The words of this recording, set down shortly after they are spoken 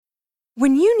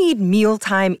When you need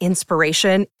mealtime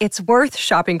inspiration, it's worth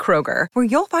shopping Kroger, where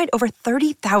you'll find over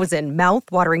 30,000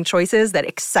 mouth-watering choices that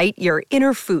excite your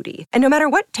inner foodie. And no matter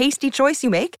what tasty choice you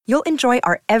make, you'll enjoy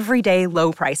our everyday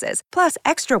low prices, plus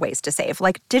extra ways to save,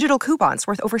 like digital coupons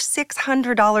worth over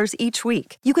 $600 each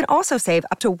week. You can also save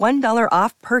up to $1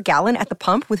 off per gallon at the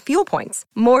pump with fuel points.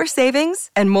 More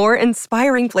savings and more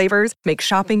inspiring flavors make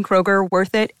shopping Kroger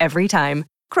worth it every time.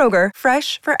 Kroger,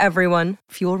 fresh for everyone.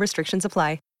 Fuel restrictions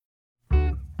apply.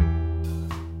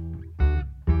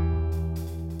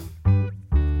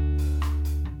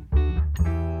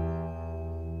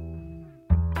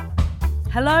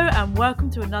 Hello and welcome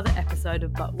to another episode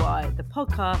of But Why, the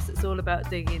podcast that's all about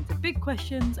digging into big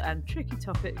questions and tricky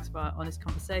topics via honest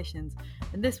conversations.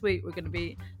 And this week we're going to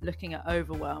be looking at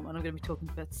overwhelm, and I'm going to be talking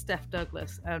about Steph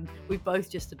Douglas. And we both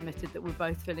just admitted that we're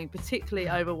both feeling particularly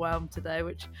overwhelmed today,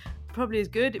 which probably is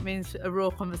good. It means a raw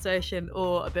conversation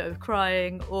or a bit of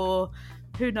crying or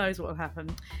who knows what will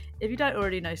happen. If you don't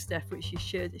already know Steph, which you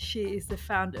should, she is the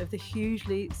founder of the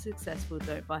hugely successful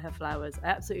Don't Buy Her Flowers. I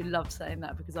absolutely love saying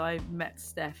that because I met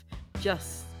Steph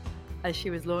just as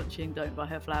she was launching Don't Buy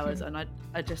Her Flowers, and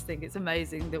I just think it's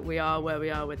amazing that we are where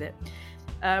we are with it.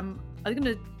 I'm going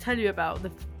to tell you about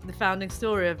the founding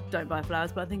story of Don't Buy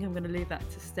Flowers, but I think I'm going to leave that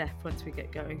to Steph once we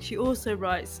get going. She also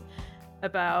writes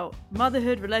about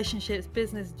motherhood, relationships,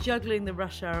 business, juggling the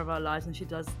rush hour of our lives, and she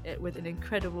does it with an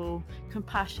incredible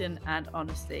compassion and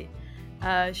honesty.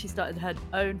 She started her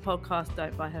own podcast,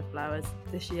 Don't Buy Her Flowers,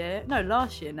 last year now.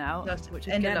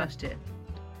 End of last year.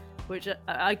 Which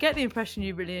I get the impression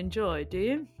you really enjoy, do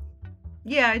you?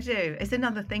 Yeah, I do. It's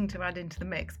another thing to add into the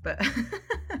mix, but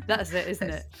that's it, isn't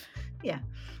it? Yeah.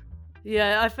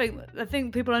 Yeah, I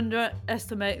think people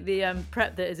underestimate the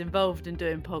prep that is involved in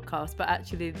doing podcasts, but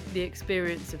actually the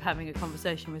experience of having a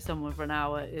conversation with someone for an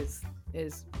hour is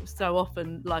so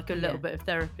often like a little bit of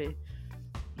therapy.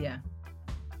 Yeah.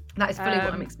 That is fully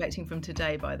what I'm expecting from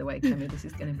today, by the way, Camille. This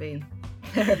is going to be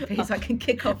therapy, so I can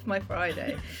kick off my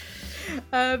Friday.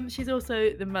 She's also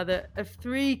the mother of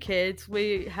 3 kids.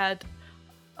 We had,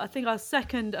 I think, our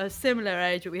second a similar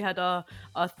age, but we had our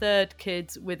third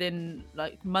kids within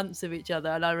like months of each other.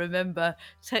 And I remember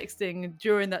texting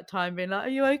during that time being like, "Are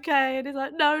you okay?" And he's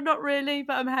like, "No, not really,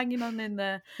 but I'm hanging on in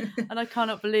there." And I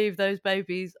cannot believe those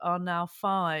babies are now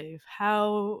 5.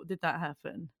 How did that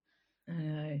happen? I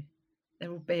know.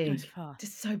 They're all big.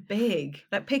 Just so big.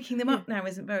 Like picking them up now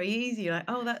isn't very easy. Like,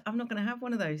 I'm not going to have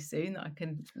one of those soon that I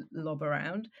can lob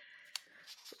around.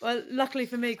 Well, luckily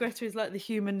for me, Greta is like the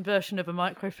human version of a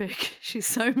microfig. She's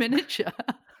so miniature.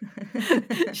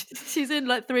 She's in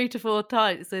like 3 to 4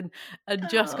 tights and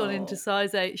just gone into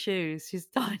size 8 shoes. She's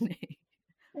tiny.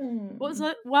 What's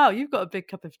that? Wow, you've got a big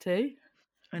cup of tea.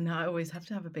 I know. I always have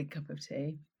to have a big cup of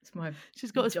tea. It's my.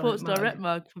 She's got a Sports Direct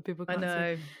mug for people. I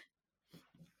know. See.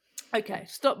 Okay,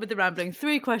 stop with the rambling.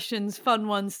 3 questions, fun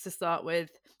ones to start with.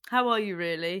 How are you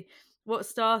really? What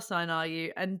star sign are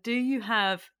you? And do you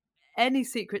have any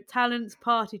secret talents,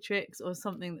 party tricks, or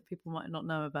something that people might not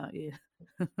know about you?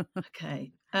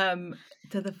 Okay.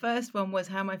 So the first one was,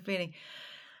 how am I feeling?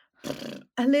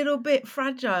 A little bit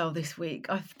fragile this week.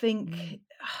 I think,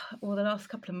 the last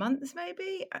couple of months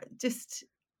maybe, just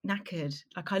knackered.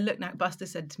 Like I look now, Buster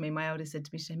said to me, my eldest said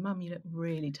to me, she said, "Mum, you look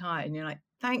really tired." And you're like,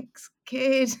 "Thanks,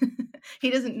 kid."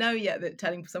 He doesn't know yet that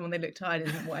telling someone they look tired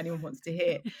isn't what anyone wants to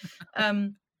hear.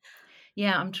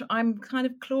 Yeah, I'm kind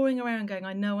of clawing around going,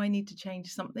 I know I need to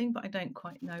change something, but I don't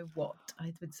quite know what.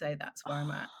 I would say that's where I'm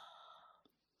at.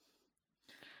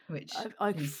 Which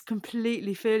I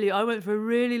completely feel you. I went for a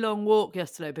really long walk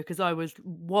yesterday because I was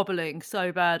wobbling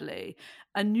so badly.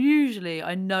 And usually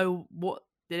I know what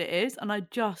it is, and I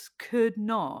just could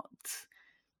not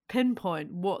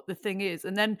pinpoint what the thing is.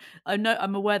 And then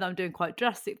I'm aware that I'm doing quite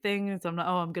drastic things. I'm like,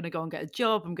 I'm going to go and get a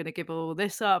job. I'm going to give all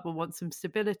this up. I want some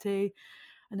stability.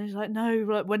 And it's like, no,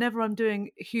 like whenever I'm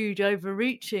doing huge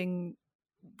overreaching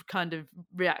kind of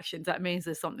reactions, that means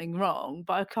there's something wrong,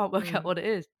 but I can't work out what it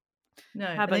is. No.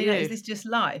 How about you? Is this just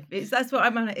life? That's what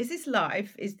I'm like. Is this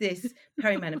life? Is this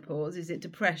perimenopause? Is it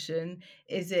depression?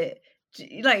 Is it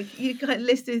like you kind of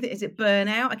listed? Is it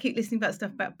burnout? I keep listening about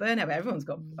stuff about burnout, but everyone's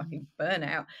got fucking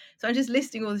burnout. So I'm just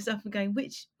listing all this stuff and going,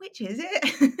 which is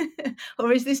it?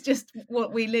 Or is this just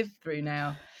what we live through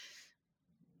now?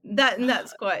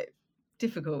 That's quite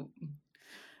difficult.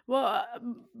 Well,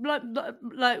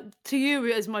 like to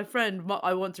you as my friend, what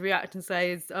I want to react and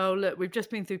say is, oh, look, we've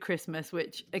just been through Christmas,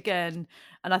 which again,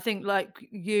 and I think like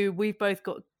you, we've both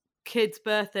got kids'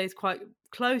 birthdays quite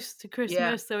close to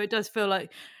Christmas. So it does feel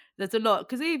like there's a lot,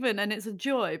 because and it's a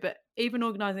joy, but even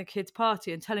organising a kids'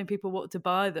 party and telling people what to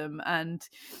buy them and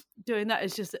doing that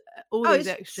is just all Oh, these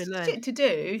it's extra layers. shit to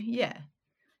do. Yeah.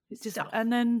 It's just, Stuff.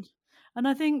 and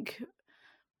I think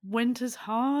winter's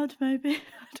hard, maybe. I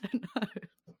don't know.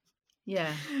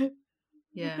 Yeah.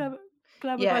 Yeah.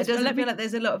 Glamour It doesn't feel like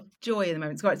there's a lot of joy in the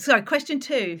moment. Right. So, question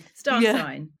 2, star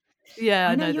sign. Yeah,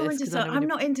 I know you're this, into star. I'm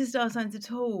not into star signs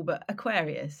at all, but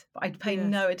Aquarius. But I pay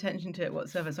no attention to it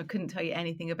whatsoever, so I couldn't tell you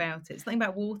anything about it. Something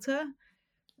about water.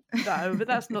 No, but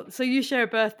that's not. So you share a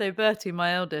birthday, Bertie,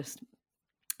 my eldest.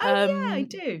 Oh yeah, I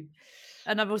do.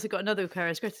 And I've also got another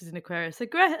Aquarius. Greta's an Aquarius. So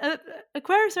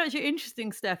Aquarius are actually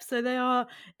interesting, Steph. So they are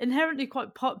inherently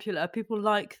quite popular. People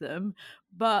like them,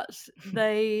 but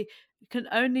they can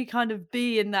only kind of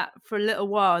be in that for a little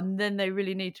while, and then they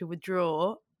really need to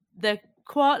withdraw. They're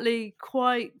quietly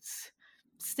quite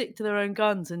stick to their own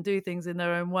guns and do things in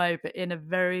their own way, but in a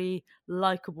very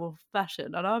likable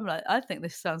fashion. And I'm like, I think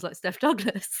this sounds like Steph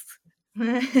Douglas.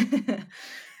 Yeah,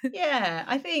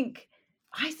 I think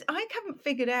I haven't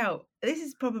figured out. This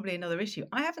is probably another issue.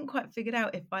 I haven't quite figured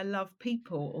out if I love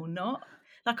people or not.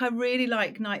 Like, I really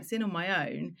like nights in on my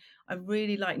own. I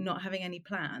really like not having any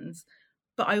plans,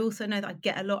 but I also know that I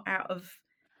get a lot out of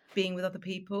being with other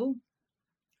people,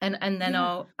 and then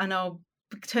I'll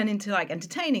turn into like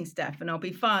entertaining stuff, and I'll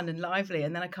be fun and lively,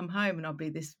 and then I come home and I'll be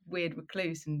this weird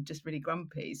recluse and just really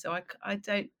grumpy. So I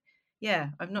don't. Yeah,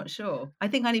 I'm not sure. I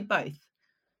think I need both.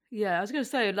 Yeah, I was going to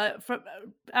say, like, from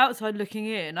outside looking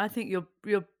in, I think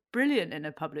you're brilliant in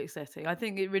a public setting. I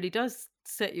think it really does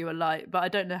set you alight, but I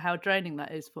don't know how draining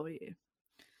that is for you.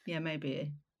 Yeah,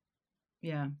 maybe.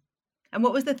 Yeah. And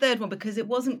what was the third one? Because it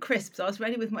wasn't crisps. I was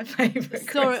ready with my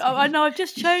favourite. Sorry, I know I've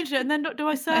just changed it, and then do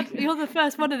I say you're the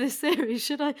first one of this series?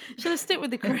 Should I stick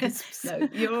with the crisps? No,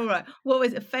 you're all right. What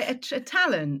was it? A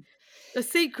talent. A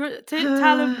secret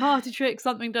talent, party trick,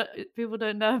 something that people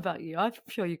don't know about you. I'm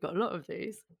sure you've got a lot of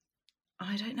these.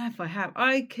 I don't know if I have.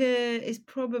 It's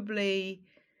probably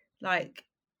like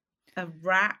a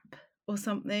rap or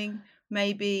something.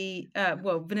 Maybe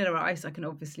Vanilla Ice I can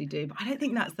obviously do, but I don't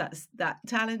think that's that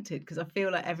talented, because I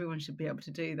feel like everyone should be able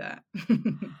to do that.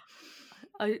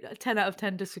 10 out of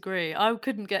 10 disagree. I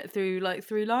couldn't get through like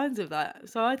 3 lines of that.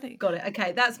 So I think got it.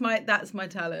 Okay, that's my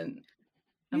talent.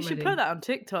 You should put that on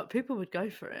TikTok. People would go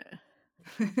for it.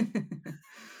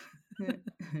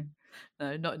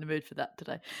 No, not in the mood for that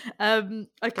today.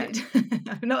 Okay.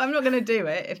 I'm not going to do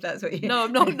it if that's what you. No,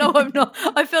 I'm not. No, I'm not.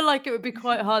 I feel like it would be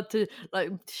quite hard to like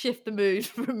shift the mood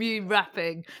from you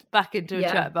rapping back into a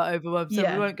chat about overwhelm. So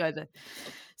we won't go there.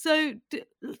 So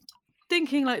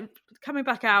thinking like coming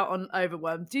back out on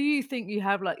overwhelm, do you think you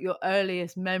have like your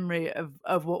earliest memory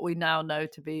of what we now know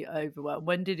to be overwhelm?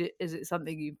 When is it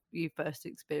something you first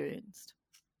experienced?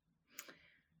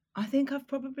 I think I've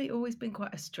probably always been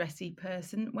quite a stressy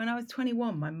person. When I was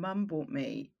 21, my mum bought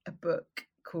me a book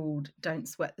called Don't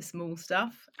Sweat the Small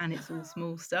Stuff, and it's all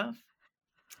small stuff.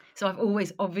 So I've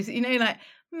always obviously, like,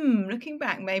 looking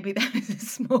back, maybe there was a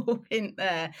small hint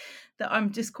there that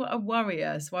I'm just quite a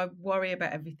worrier. So I worry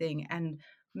about everything. And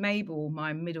Mabel,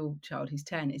 my middle child, who's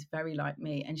 10, is very like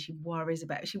me, and she worries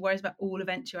about all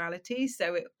eventualities.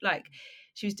 So it like,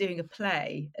 she was doing a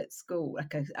play at school,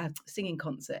 like a singing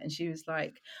concert, and she was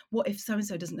like, what if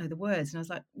so-and-so doesn't know the words? And I was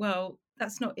like, well,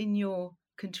 that's not in your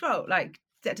control. Like,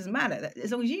 that doesn't matter.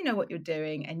 As long as you know what you're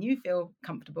doing and you feel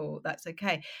comfortable, that's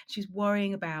okay. She's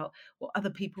worrying about what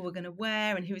other people were going to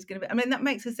wear and who was going to be. I mean, that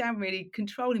makes her sound really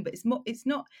controlling, but it's not.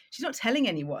 She's not telling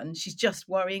anyone. She's just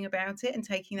worrying about it and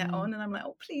taking that on. And I'm like,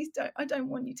 oh, please don't. I don't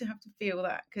want you to have to feel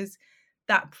that, because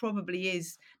that probably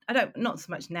is. Not so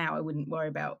much now. I wouldn't worry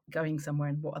about going somewhere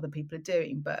and what other people are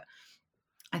doing, but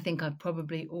I think I've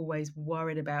probably always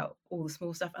worried about all the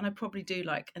small stuff, and I probably do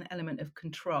like an element of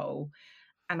control.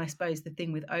 And I suppose the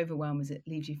thing with overwhelm is it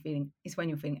leaves you feeling, it's when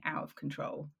you're feeling out of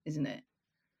control, isn't it?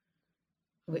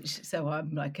 So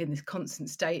I'm like in this constant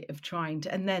state of trying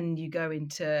to, and then you go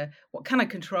into, what can I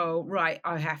control? Right,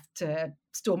 I have to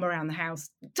storm around the house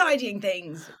tidying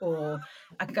things, or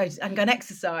I can go and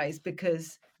exercise,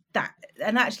 because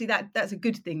that's a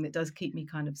good thing that does keep me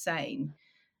kind of sane.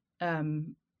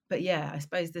 But yeah, I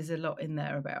suppose there's a lot in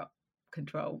there about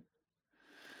control.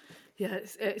 Yeah,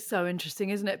 it's so interesting,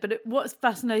 isn't it? But what's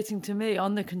fascinating to me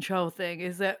on the control thing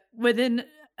is that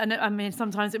and I mean,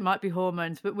 sometimes it might be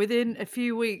hormones, but within a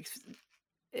few weeks,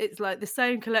 it's like the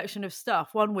same collection of stuff.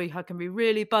 One week I can be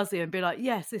really buzzy and be like,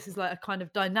 yes, this is like a kind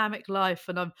of dynamic life,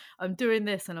 and I'm doing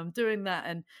this and I'm doing that,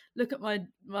 and look at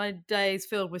my days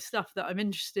filled with stuff that I'm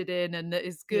interested in and that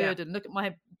is good, and look at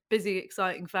my busy,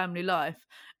 exciting family life.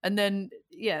 And then,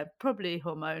 probably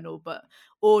hormonal,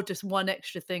 or just one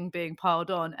extra thing being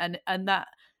piled on. And that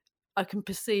I can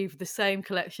perceive the same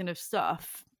collection of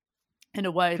stuff in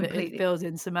a way that it feels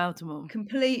insurmountable.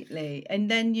 Completely.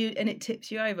 And then it tips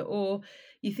you over, or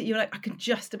you think you're like, I can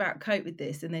just about cope with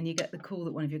this, and then you get the call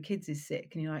that one of your kids is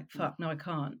sick and you're like, fuck, no, I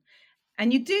can't.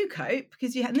 And you do cope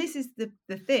because and this is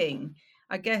the thing,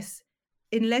 I guess,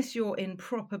 unless you're in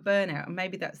proper burnout, and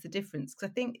maybe that's the difference, because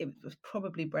I think it was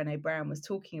probably Brené Brown was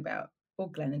talking about,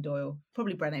 or Glennon Doyle,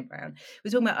 probably Brené Brown,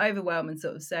 was talking about overwhelm and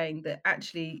sort of saying that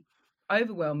actually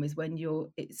overwhelm is when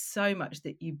it's so much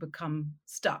that you become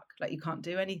stuck, like you can't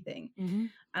do anything. Mm-hmm.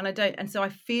 And so I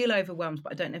feel overwhelmed,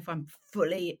 but I don't know if I'm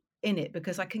fully in it,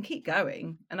 because I can keep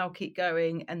going and I'll keep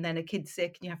going, and then a kid's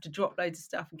sick and you have to drop loads of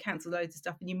stuff and cancel loads of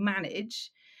stuff, and you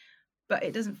manage, but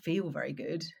it doesn't feel very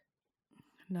good.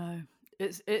 No,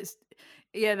 it's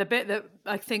yeah, the bit that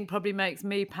I think probably makes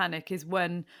me panic is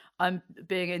when I'm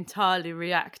being entirely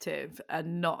reactive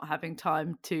and not having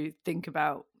time to think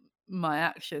about my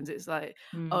actions. It's like,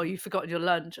 oh, you've forgotten your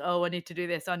lunch. Oh, I need to do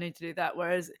this. I need to do that.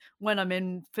 Whereas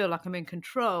when feel like I'm in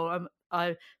control,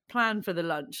 I plan for the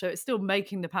lunch. So it's still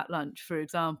making the packed lunch, for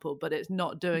example, but it's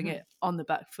not doing it on the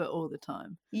back foot all the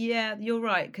time. Yeah, you're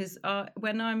right. Because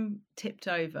when I'm tipped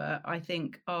over, I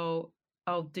think, I'll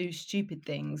do stupid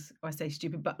things. I say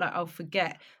stupid, but like I'll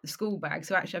forget the school bag.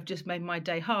 So actually I've just made my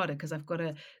day harder because I've got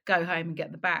to go home and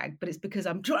get the bag. But it's because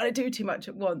I'm trying to do too much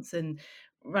at once and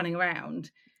running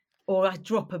around. Or I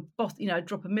drop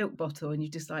a milk bottle, and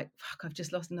you're just like, fuck, I've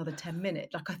just lost another 10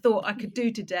 minutes. Like I thought I could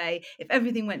do today if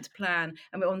everything went to plan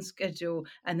and we're on schedule,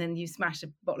 and then you smash a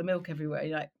bottle of milk everywhere.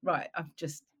 You're like, right, I've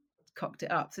just cocked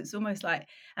it up. So it's almost like,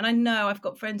 and I know I've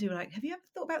got friends who are like, have you ever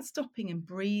thought about stopping and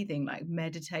breathing, like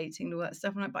meditating and all that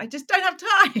stuff? I'm like, but I just don't have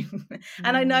time.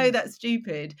 And I know that's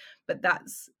stupid, but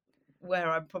that's where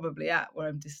I'm probably at, where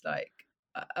I'm just like,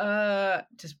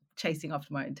 just chasing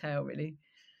after my own tail, really.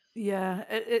 Yeah,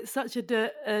 it's such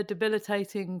a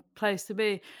debilitating place to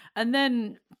be. And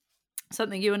then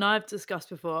something you and I have discussed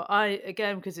before,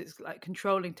 again, because it's like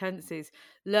controlling tendencies,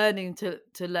 learning to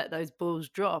let those balls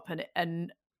drop,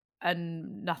 and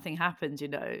nothing happens,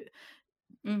 but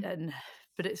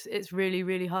it's really,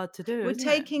 really hard to do. We're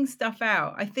taking stuff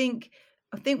out. I think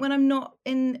when I'm not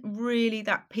in really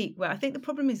that peak, where I think the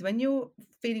problem is when you're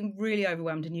feeling really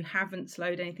overwhelmed and you haven't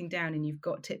slowed anything down and you've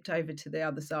got tipped over to the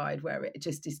other side where it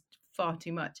just is far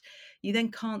too much, you then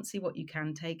can't see what you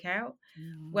can take out.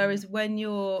 Whereas when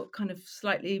you're kind of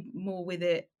slightly more with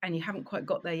it and you haven't quite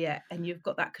got there yet, and you've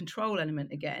got that control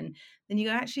element again, then you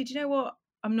go, actually, do you know what?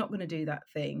 I'm not going to do that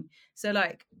thing. So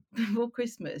like before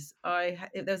Christmas, there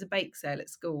was a bake sale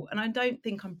at school, and I don't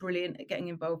think I'm brilliant at getting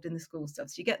involved in the school stuff.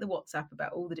 So you get the WhatsApp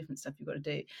about all the different stuff you've got to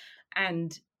do.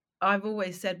 And I've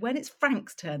always said when it's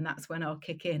Frank's turn, that's when I'll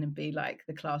kick in and be like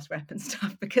the class rep and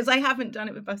stuff, because I haven't done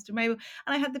it with Buster and Mabel.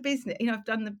 And I had the business, I've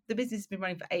done the business has been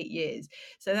running for 8 years.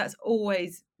 So that's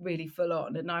always really full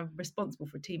on. And I'm responsible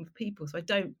for a team of people. So I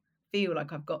don't feel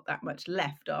like I've got that much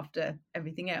left after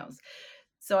everything else.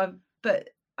 But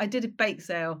I did a bake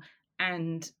sale,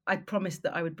 and I promised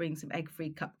that I would bring some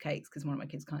egg-free cupcakes because one of my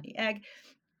kids can't eat egg.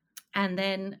 And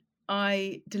then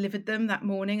I delivered them that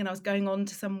morning, and I was going on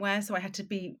to somewhere, so I had to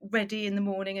be ready in the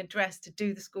morning and dressed to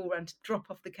do the school run, to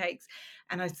drop off the cakes.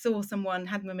 And I saw someone,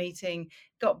 had my meeting,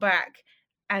 got back,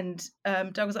 and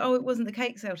Doug was like, oh, it wasn't the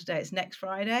cake sale today, it's next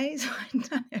Friday. So I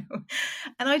know.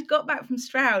 And I got back from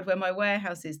Stroud, where my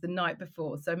warehouse is, the night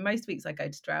before. So most weeks I go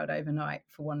to Stroud overnight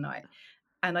for one night.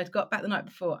 And I'd got back the night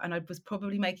before, and I was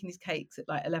probably making these cakes at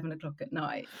like 11 o'clock at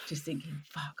night, just thinking,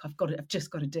 fuck, I've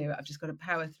just got to do it. I've just got to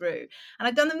power through. And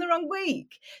I'd done them the wrong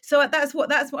week. So that's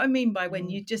what I mean by when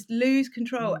you just lose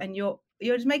control and you're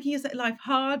just making your life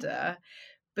harder,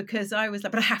 because I was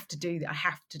like, but I have to do that. I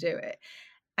have to do it.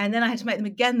 And then I had to make them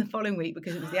again the following week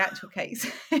because it was the actual cake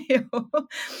sale.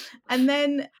 And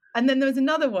then there was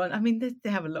another one. I mean, they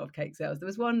have a lot of cake sales. There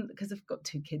was one, because I've got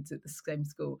 2 kids at the same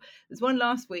school. There's one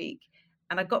last week,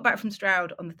 and I got back from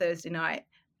Stroud on the Thursday night,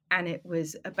 and it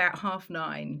was about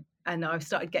 9:30, and I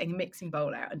started getting a mixing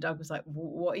bowl out, and Doug was like,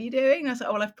 what are you doing? And I was like,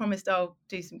 oh, well, I've promised I'll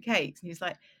do some cakes. And he was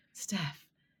like, Steph,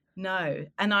 no.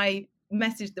 And I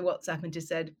messaged the WhatsApp and just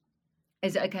said,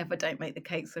 is it okay if I don't make the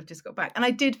cakes? I've just got back. And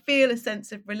I did feel a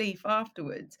sense of relief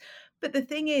afterwards. But the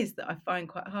thing is that I find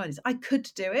quite hard is I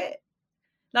could do it.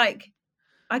 Like,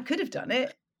 I could have done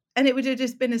it, and it would have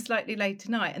just been a slightly later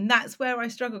night. And that's where I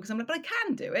struggle, because I'm like, but I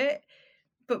can do it.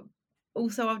 But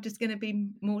also I'm just going to be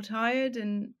more tired,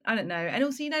 and I don't know. And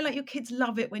also, like, your kids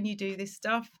love it when you do this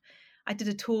stuff. I did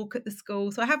a talk at the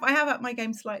school, so I have up my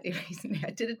game slightly recently.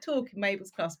 I did a talk in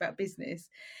Mabel's class about business,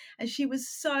 and she was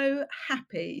so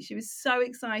happy. She was so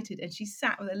excited, and she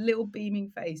sat with a little beaming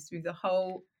face through the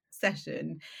whole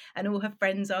session, and all her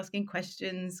friends asking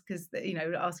questions because,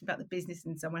 asking about the business,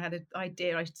 and someone had an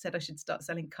idea. I said I should start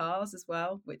selling cars as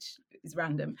well, which is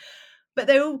random, but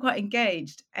they're all quite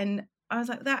engaged. And I was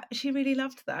like, that she really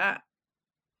loved that.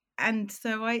 And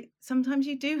so sometimes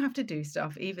you do have to do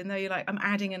stuff, even though you're like, I'm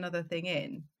adding another thing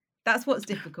in. That's what's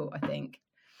difficult, I think.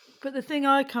 But the thing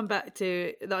I come back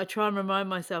to that I try and remind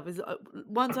myself is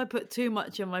once I put too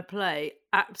much on my plate,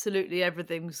 absolutely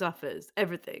everything suffers.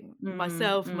 Everything.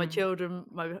 Myself, my children,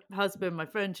 my husband, my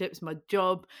friendships, my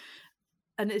job.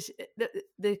 And it's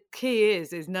the key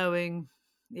is knowing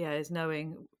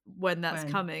when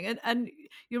that's coming. And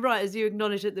you're right, as you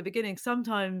acknowledged at the beginning,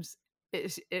 sometimes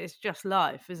it's just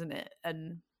life, isn't it?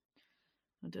 And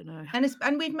I don't know.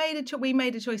 And we made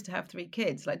a choice to have 3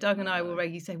 kids. Like Doug and I will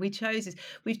regularly say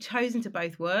we've chosen to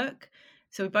both work.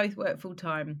 So we both work full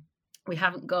time. We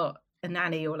haven't got a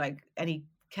nanny or like any,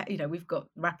 we've got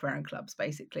wraparound clubs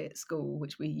basically at school,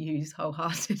 which we use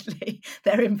wholeheartedly.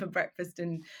 They're in for breakfast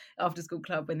and after school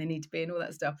club when they need to be and all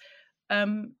that stuff.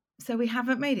 So we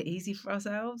haven't made it easy for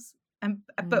ourselves.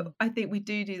 But I think we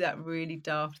do that really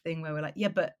daft thing where we're like, yeah,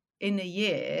 but in a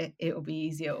year it'll be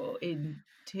easier, or in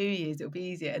 2 years it'll be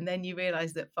easier, and then you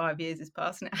realize that 5 years has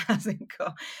passed and it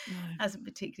hasn't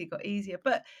particularly got easier.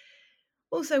 But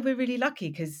also we're really lucky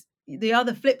because the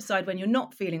other flip side, when you're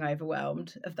not feeling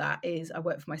overwhelmed of that, is I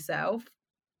work for myself.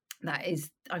 That is,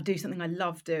 I do something I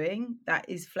love doing, that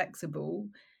is flexible.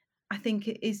 I think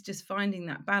it is just finding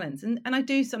that balance, and I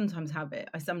do sometimes have it.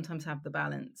 I sometimes have the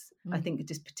balance. I think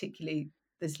just particularly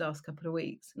this last couple of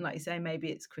weeks, and like you say, maybe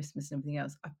it's Christmas and everything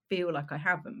else, I feel like I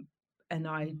haven't.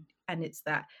 And it's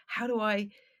that, how do I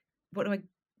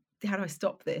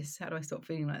stop this? How do I stop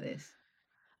feeling like this?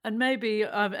 And maybe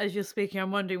as you're speaking, I'm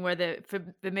wondering whether for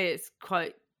me it's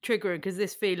quite triggering, because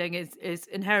this feeling is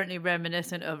inherently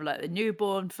reminiscent of like the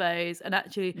newborn phase, and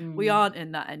actually we aren't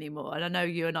in that anymore. And I know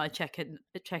you and I check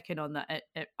in on that.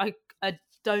 I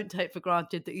don't take for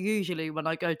granted that usually when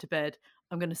I go to bed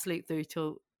I'm going to sleep through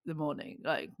till the morning.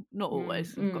 Like, not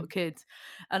always. I've got kids,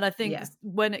 and I think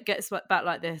when it gets back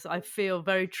like this, I feel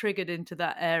very triggered into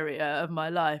that area of my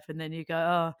life, and then you go,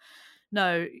 oh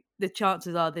no, the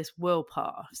chances are this will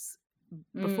pass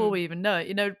before we even know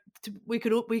it. We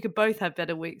could both have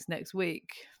better weeks next week,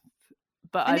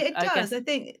 but and I does. guess, I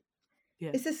think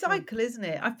it's a cycle, isn't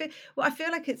it? I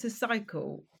feel like it's a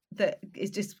cycle that is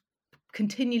just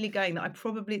continually going,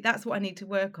 that that's what I need to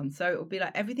work on. So it'll be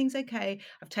like, everything's okay,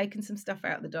 I've taken some stuff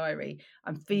out of the diary,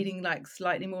 I'm feeling like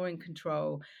slightly more in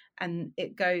control, and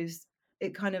it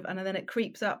kind of, and then it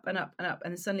creeps up and up and up,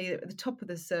 and then suddenly at the top of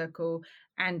the circle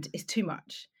and it's too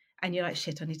much, and you're like,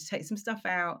 shit, I need to take some stuff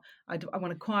out, I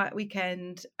want a quiet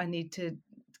weekend, I need to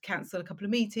cancel a couple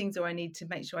of meetings, or I need to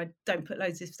make sure I don't put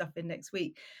loads of stuff in next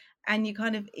week. And you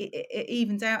kind of, it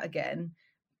evens out again,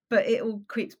 but it all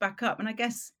creeps back up. And I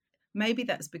guess maybe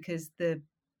that's because the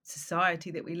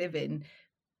society that we live in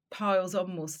piles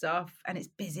on more stuff, and it's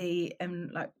busy,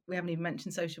 and like, we haven't even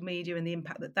mentioned social media and the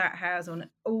impact that has on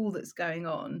all that's going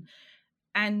on.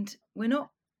 And we're not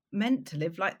meant to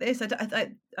live like this.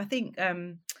 I think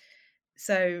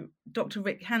so Dr.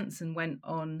 Rick Hanson went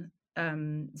on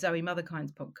Zoe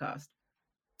Motherkind's podcast,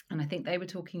 and I think they were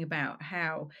talking about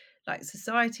how, like,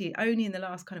 society only in the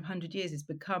last kind of 100 years has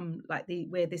become like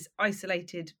we're this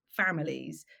isolated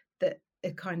families that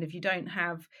are kind of, you don't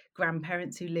have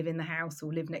grandparents who live in the house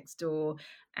or live next door,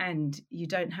 and you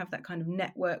don't have that kind of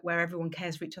network where everyone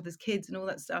cares for each other's kids and all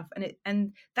that stuff.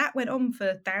 And that went on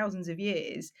for thousands of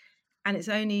years. And it's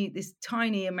only this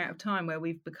tiny amount of time where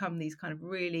we've become these kind of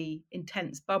really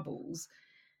intense bubbles,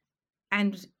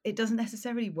 and it doesn't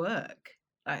necessarily work.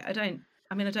 I don't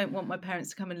want my parents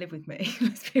to come and live with me.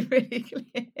 Let's be really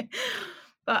clear.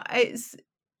 But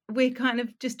we're kind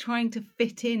of just trying to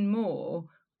fit in more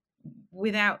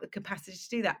without the capacity to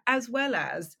do that, as well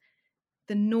as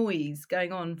the noise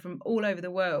going on from all over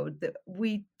the world that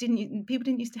people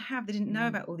didn't used to have. They didn't know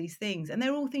about all these things, and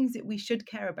they're all things that we should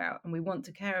care about and we want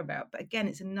to care about. But again,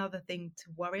 it's another thing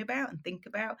to worry about and think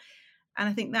about. And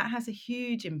I think that has a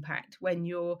huge impact when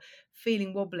you're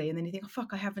feeling wobbly, and then you think, oh fuck,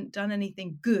 I haven't done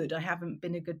anything good, I haven't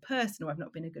been a good person, or I've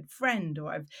not been a good friend,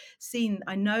 or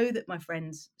I know that my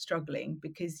friend's struggling,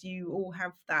 because you all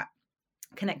have that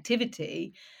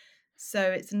connectivity.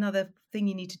 So it's another thing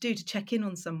you need to do, to check in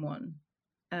on someone.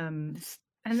 And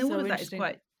all of that is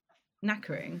quite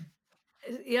knackering.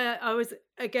 Yeah, I was,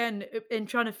 again, in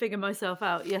trying to figure myself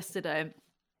out yesterday.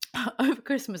 Over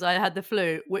Christmas, I had the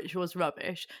flu, which was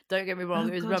rubbish. Don't get me wrong,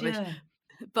 it was rubbish. Yeah.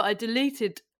 But I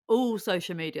deleted all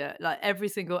social media, like every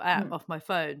single app off my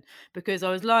phone, because I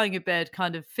was lying in bed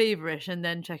kind of feverish and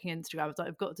then checking Instagram. I was like,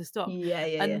 I've got to stop.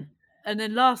 Yeah. And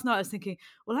then last night I was thinking,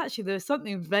 well, actually, there was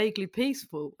something vaguely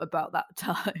peaceful about that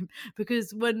time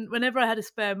because whenever I had a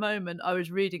spare moment, I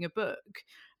was reading a book,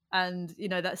 and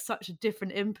that's such a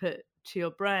different input to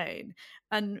your brain.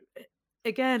 And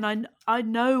again, I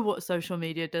know what social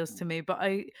media does to me, but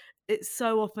it's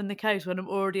so often the case when I'm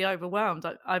already overwhelmed.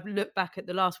 I've looked back at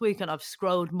the last week and I've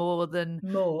scrolled more than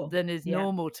is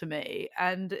normal to me,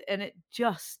 and it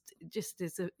just is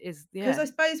because I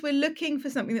suppose we're looking for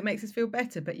something that makes us feel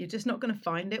better, but you're just not going to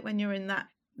find it when you're in that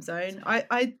zone.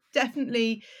 I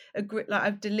definitely agree.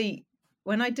 Like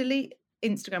when I delete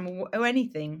Instagram or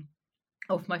anything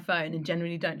off my phone, and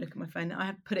generally don't look at my phone, I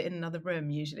have to put it in another room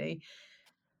usually.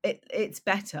 It's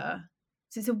better.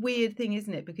 So it's a weird thing,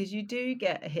 isn't it? Because you do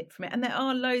get a hit from it, and there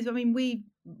are loads. I mean, we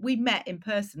met in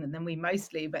person, and then we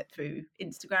mostly met through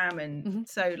Instagram, and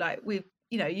so like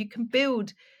you can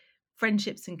build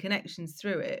friendships and connections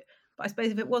through it. But I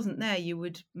suppose if it wasn't there, you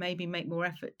would maybe make more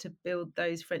effort to build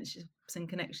those friendships and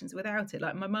connections without it.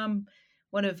 Like my mum,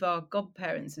 one of our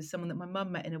godparents was someone that my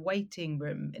mum met in a waiting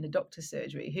room in a doctor's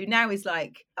surgery, who now is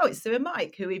like, oh, it's Sue and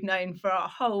Mike, who we've known for our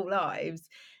whole lives.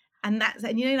 And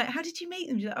like, how did you meet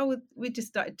them? She's like, oh, we just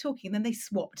started talking, and then they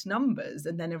swapped numbers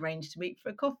and then arranged to meet for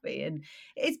a coffee. And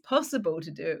it's possible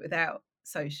to do it without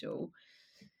social.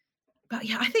 But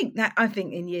yeah, I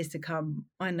think in years to come,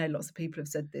 I know lots of people have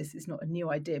said this, it's not a new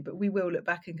idea, but we will look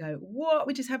back and go, what?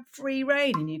 We just have free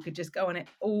reign, and you could just go on it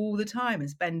all the time and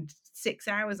spend 6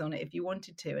 hours on it if you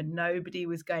wanted to, and nobody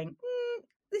was going,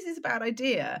 this is a bad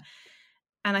idea.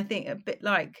 And I think a bit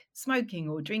like smoking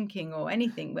or drinking or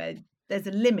anything where there's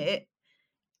a limit,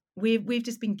 we've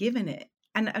just been given it.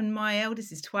 And my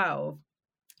eldest is 12,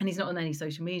 and he's not on any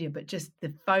social media, but just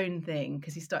the phone thing,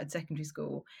 because he started secondary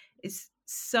school, is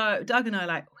so Doug and I are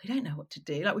like, we don't know what to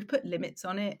do. Like, we've put limits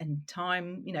on it and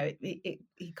time,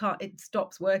 it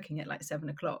stops working at like 7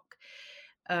 o'clock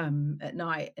at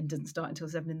night and doesn't start until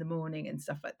 7 in the morning and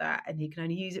stuff like that. And he can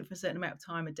only use it for a certain amount of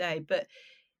time a day. But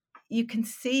you can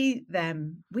see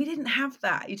them. We didn't have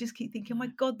that. You just keep thinking, oh my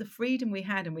God, the freedom we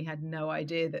had, and we had no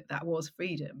idea that was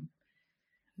freedom.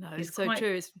 No, it's so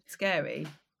true. It's scary.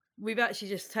 We've actually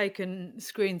just taken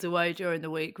screens away during the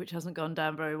week, which hasn't gone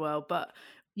down very well. But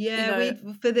yeah,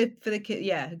 for the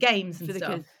kids, games and for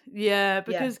stuff. The kids.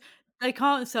 Because they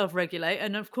can't self-regulate,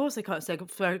 and of course they can't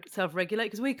self-regulate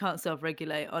because we can't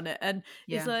self-regulate on it. And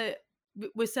it's like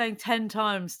we're saying 10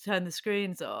 times turn the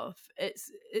screens off.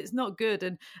 It's not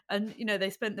good. And they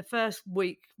spent the first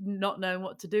week not knowing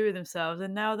what to do with themselves,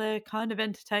 and now they're kind of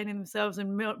entertaining themselves,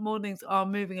 and mornings are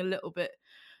moving a little bit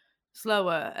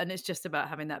slower. And it's just about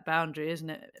having that boundary, isn't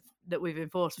it, that we've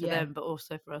enforced for them but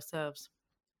also for ourselves.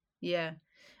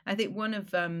 I think one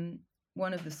of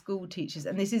the school teachers,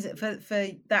 and this is for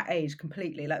that age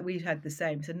completely, like we've had the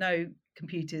same, so no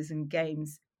computers and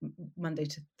games Monday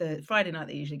to Friday night.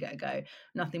 They usually get a go,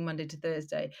 nothing Monday to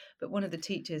Thursday. But one of the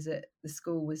teachers at the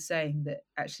school was saying that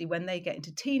actually when they get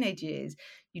into teenage years,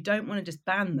 you don't want to just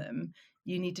ban them,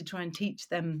 you need to try and teach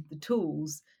them the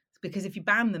tools, because if you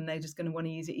ban them, they're just going to want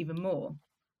to use it even more,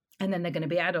 and then they're going to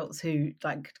be adults who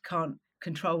like can't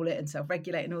control it and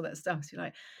self-regulate and all that stuff. So you're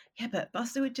like, yeah, but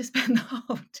Buster would just spend the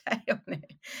whole day on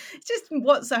it, it's just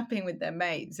WhatsApping with their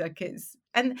mates.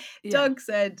 Doug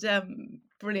said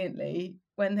brilliantly,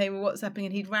 when they were WhatsApping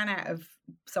and he'd ran out of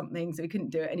something, so he couldn't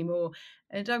do it anymore,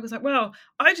 and Doug was like, well,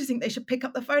 I just think they should pick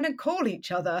up the phone and call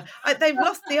each other. They've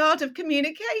lost the art of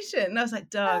communication. And I was like,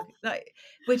 Doug, like,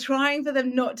 we're trying for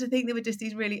them not to think they were just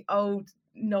these really old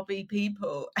knobby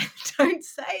people. Don't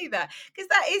say that, because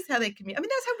that is how they communicate. I mean,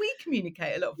 that's how we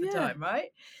communicate a lot of the time, right?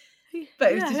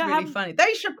 But it was just really funny.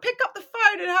 They should pick up the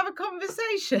phone and have a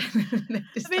conversation.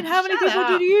 I mean, how many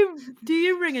people do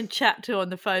you ring and chat to on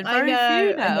the phone? Very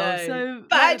few now. So,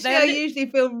 but actually, I usually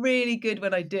feel really good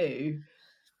when I do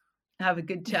have a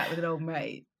good chat with an old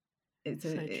mate. It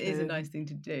is a nice thing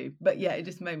to do. But yeah, it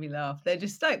just made me laugh. They're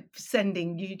just like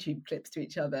sending YouTube clips to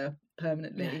each other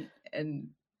permanently, and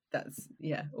that's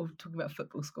or talking about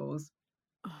football scores.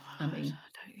 Oh, I mean,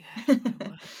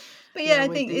 but I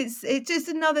think it's just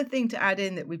another thing to add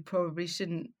in that we probably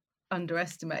shouldn't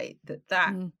underestimate,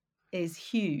 that is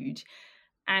huge.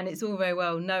 And it's all very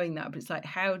well knowing that, but it's like,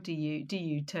 how do you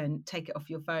take it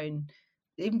off your phone,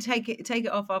 even take it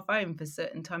off our phone for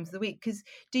certain times of the week? Because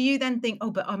do you then think, oh,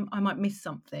 but I might miss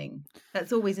something?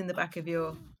 That's always in the back of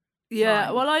your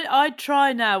mind. Well, I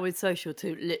try now with social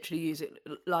to literally use it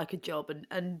like a job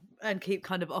and keep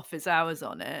kind of office hours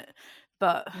on it.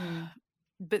 But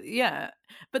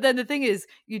but then the thing is,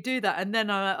 you do that and then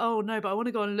I'm like, oh no, but I want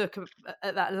to go and look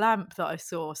at that lamp that I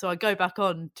saw, so I go back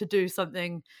on to do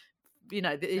something,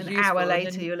 that is an useful. hour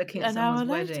later you're looking at someone's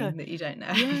wedding that you don't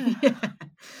know.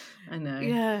 I know.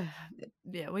 Yeah,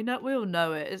 we all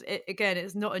know it. Again,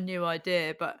 it's not a new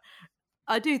idea, but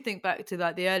I do think back to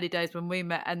like the early days when we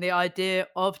met, and the idea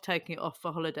of taking it off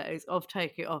for holidays, of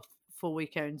taking it off for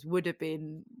weekends, would have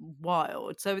been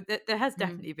wild. So there has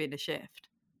definitely been a shift.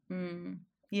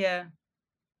 Yeah,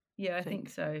 I think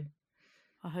so.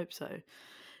 I hope so.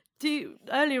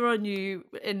 Earlier on, you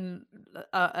in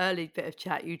our early bit of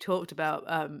chat, you talked about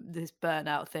this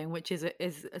burnout thing, which is a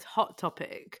hot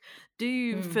topic. Do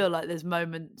you feel like there's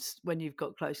moments when you've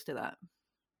got close to that?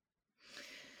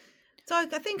 So I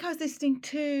think I was listening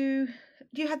to,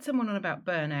 you had someone on about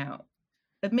burnout,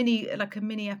 a mini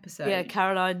episode. Yeah,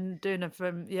 Caroline Dooner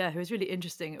from who was really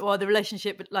interesting. Well, the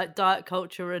relationship with like diet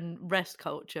culture and rest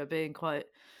culture being quite.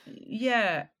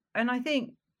 Yeah, and I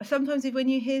think sometimes when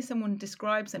you hear someone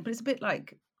describe something, but it's a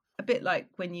bit like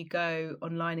when you go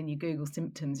online and you Google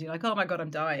symptoms, you're like, oh my God, I'm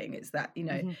dying. It's that,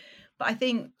 But I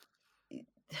think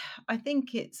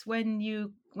it's when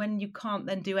you can't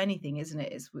then do anything, isn't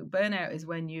it? It's burnout is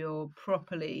when you're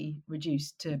properly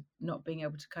reduced to not being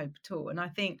able to cope at all. And I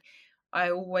think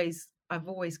I've always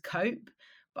cope,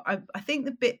 but I think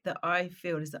the bit that I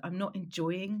feel is that I'm not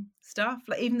enjoying stuff,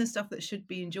 like even the stuff that should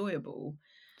be enjoyable.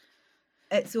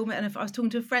 It's almost, and if I was talking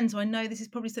to a friend, so I know this is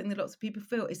probably something that lots of people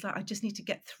feel, it's like I just need to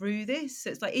get through this. So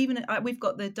it's like, even we've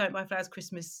got the Don't Buy Flowers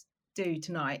Christmas do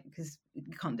tonight, because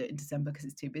we can't do it in December because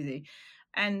it's too busy,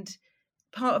 and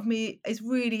part of me is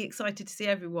really excited to see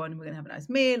everyone. We're going to have a nice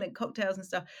meal and cocktails and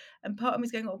stuff, and part of me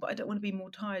is going, oh, but I don't want to be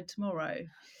more tired tomorrow.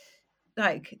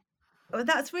 Like,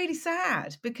 that's really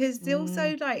sad, because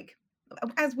also, like,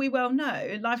 as we well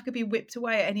know, life could be whipped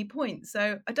away at any point.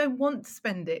 So I don't want to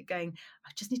spend it going, I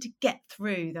just need to get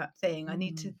through that thing. I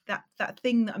need to, that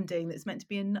thing that I'm doing that's meant to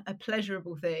be a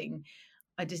pleasurable thing,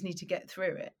 I just need to get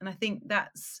through it. And I think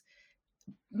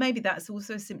maybe that's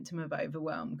also a symptom of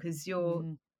overwhelm, because you're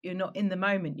not in the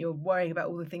moment. You're worrying about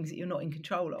all the things that you're not in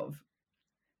control of.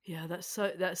 Yeah, that's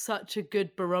such a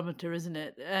good barometer, isn't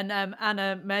it? And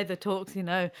Anna Mather talks,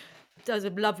 does a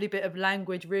lovely bit of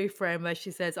language reframe where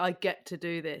she says, I get to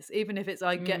do this, even if it's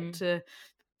I get to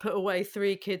put away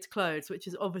 3 kids' clothes, which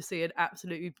is obviously an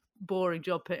absolutely boring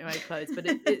job, putting away clothes, but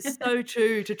it's so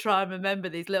true to try and remember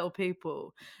these little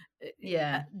people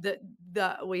that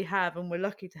we have and we're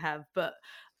lucky to have. But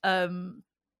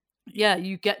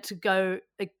you get to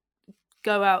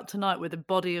go out tonight with a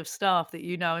body of staff that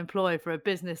you now employ for a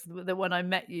business that when I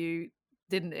met you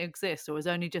didn't exist, or was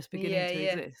only just beginning to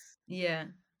exist.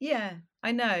 Yeah,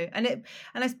 I know. And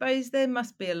I suppose there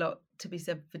must be a lot to be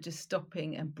said for just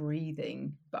stopping and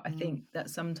breathing. But I think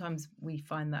that sometimes we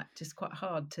find that just quite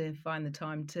hard to find the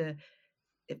time to,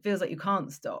 it feels like you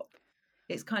can't stop.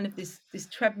 It's kind of this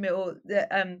treadmill.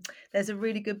 There's a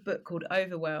really good book called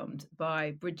Overwhelmed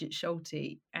by Bridget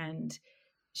Schulte, and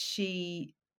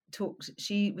she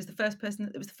was the first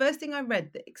person, it was the first thing I read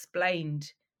that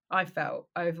explained how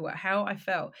I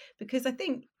felt, because I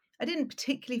think I didn't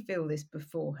particularly feel this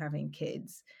before having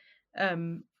kids.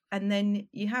 And then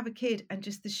you have a kid, and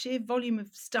just the sheer volume of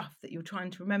stuff that you're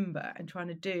trying to remember and trying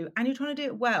to do, and you're trying to do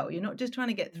it well. You're not just trying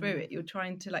to get through it, you're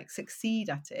trying to like succeed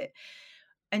at it.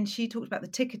 And she talked about the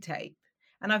ticker tape,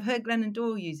 and I've heard Glennon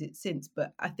Doyle use it since,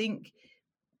 but I think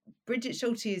Bridget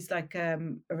Schulte is like a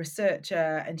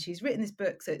researcher, and she's written this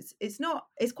book. So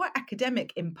it's quite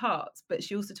academic in parts, but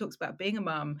she also talks about being a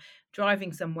mum,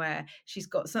 driving somewhere. She's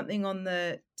got something on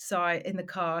the side in the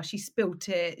car. She spilt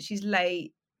it. She's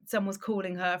late. Someone's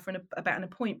calling her about an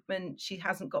appointment. She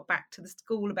hasn't got back to the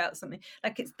school about something.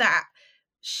 Like, it's that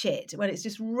shit when it's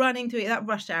just running through that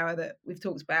rush hour that we've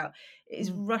talked about. It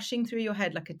is rushing through your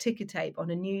head like a ticker tape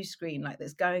on a news screen, like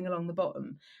that's going along the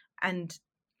bottom. And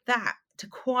that, to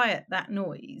quiet that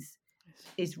noise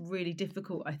is really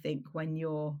difficult, I think, when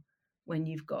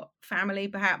you've got family,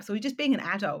 perhaps, or just being an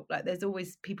adult. Like, there's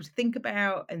always people to think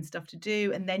about and stuff to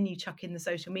do, and then you chuck in the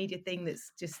social media thing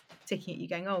that's just ticking at you,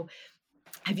 going, oh,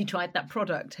 have you tried that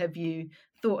product? Have you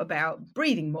thought about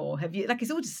breathing more? Have you, like,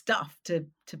 it's all just stuff to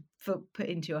put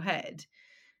into your head.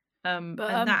 And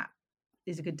that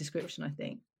is a good description, I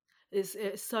think.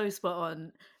 It's so spot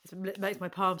on. It makes my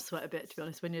palms sweat a bit, to be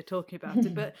honest, when you're talking about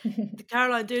it. But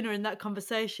Caroline Dooner in that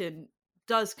conversation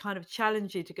does kind of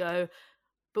challenge you to go,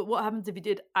 but what happens if you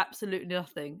did absolutely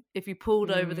nothing? If you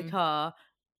pulled over the car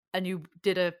and you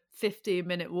did a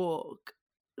 15-minute walk,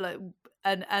 like,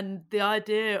 and the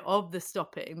idea of the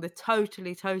stopping, the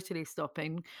totally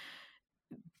stopping,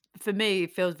 for me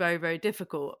feels very, very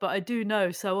difficult. But I do know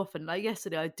so often, like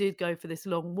yesterday I did go for this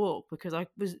long walk because I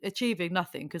was achieving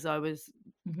nothing, because I was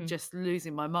just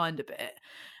losing my mind a bit.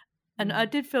 And I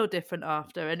did feel different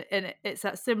after, and it's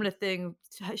that similar thing.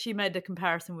 She made a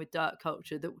comparison with diet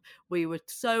culture, that we were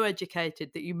so educated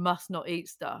that you must not eat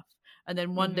stuff, and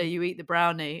then one day you eat the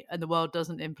brownie and the world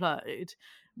doesn't implode.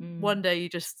 One day you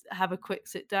just have a quick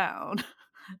sit down,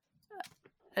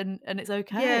 and it's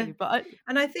okay. Yeah.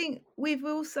 And I think we've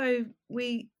also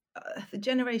the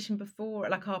generation before,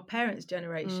 like our parents'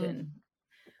 generation,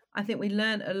 I think we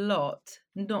learned a lot,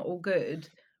 not all good,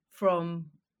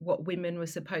 from what women were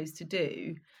supposed to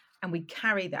do, and we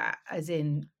carry that as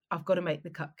in, I've got to make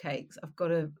the cupcakes, I've got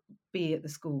to be at the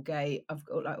school gate, I've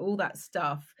got like all that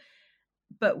stuff.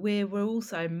 But we're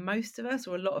also, most of us,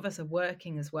 or a lot of us, are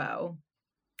working as well.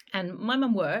 And my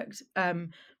mum worked,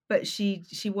 but she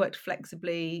worked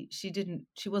flexibly. She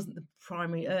wasn't the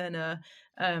primary earner.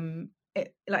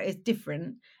 It's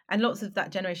different, and lots of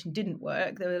that generation didn't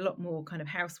work. There were a lot more kind of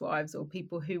housewives or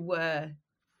people who were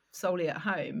solely at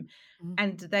home,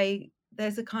 and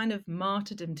there's a kind of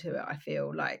martyrdom to it, I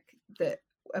feel like,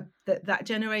 that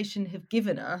generation have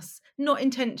given us, not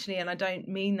intentionally, and I don't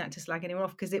mean that to slag anyone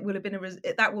off, because it will have been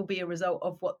that will be a result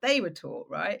of what they were taught,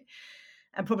 right?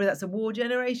 And probably that's a war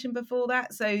generation before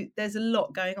that. So there's a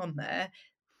lot going on there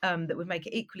that would make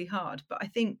it equally hard. But I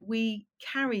think we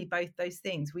carry both those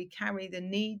things. We carry the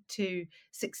need to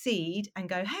succeed and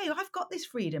go, hey, I've got this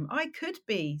freedom. I could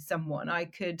be someone. I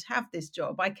could have this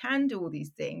job. I can do all these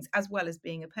things, as well as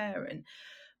being a parent.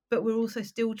 But we're also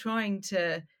still trying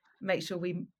to make sure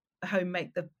we home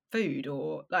make the food,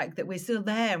 or like that we're still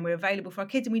there and we're available for our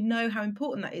kids, and we know how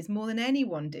important that is more than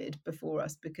anyone did before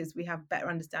us, because we have better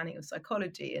understanding of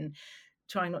psychology and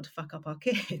trying not to fuck up our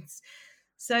kids.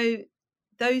 So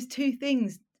those two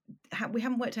things, we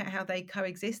haven't worked out how they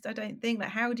coexist, I don't think. Like,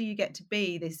 how do you get to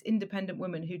be this independent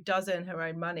woman who does earn her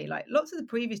own money? Like lots of the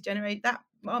previous generation, that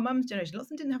our mum's generation,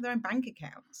 lots of them didn't have their own bank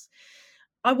accounts.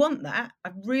 I want that.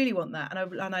 I really want that,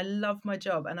 and I love my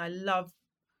job, and I love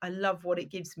what it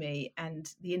gives me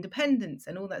and the independence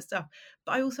and all that stuff.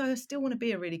 But I still want to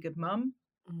be a really good mum.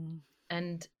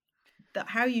 And that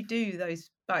how you do those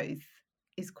both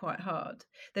is quite hard.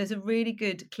 There's a really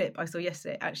good clip I saw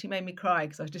yesterday. It actually made me cry,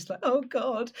 because I was just like, oh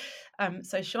God.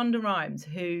 So Shonda Rhimes,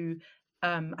 who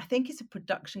I think it's a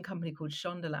production company called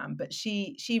Shondaland, but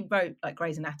she wrote like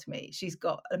Grey's Anatomy. She's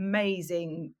got an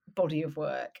amazing body of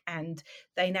work, and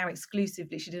they now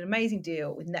exclusively, she did an amazing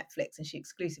deal with Netflix, and she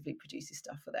exclusively produces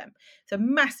stuff for them. So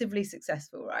massively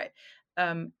successful, right?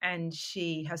 And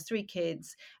she has 3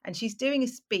 kids, and she's doing a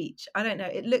speech. I don't know,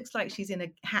 it looks like she's in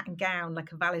a hat and gown,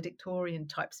 like a valedictorian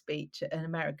type speech at an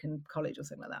American college or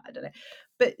something like that. I don't know.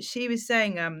 But she was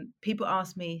saying, people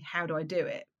ask me, how do I do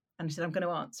it? And I said, I'm going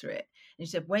to answer it. And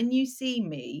she said, when you see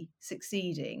me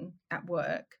succeeding at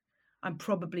work, I'm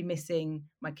probably missing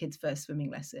my kid's first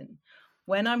swimming lesson.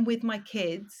 When I'm with my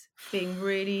kids, being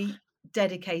really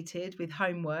dedicated with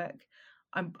homework,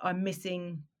 I'm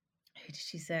missing, who did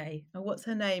she say? Oh, what's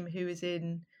her name? Who is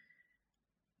in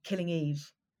Killing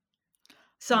Eve?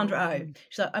 Sandra Oh.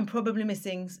 She's like, I'm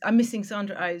missing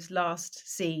Sandra Oh's last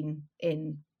scene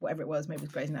in whatever it was, maybe it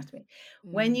was Grey's Anatomy.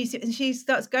 When you see, and she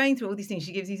starts going through all these things,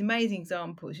 she gives these amazing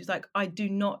examples. She's like, I do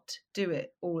not do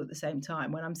it all at the same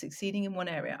time. When I'm succeeding in one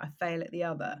area, I fail at the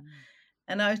other.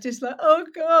 And I was just like, oh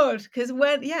God, because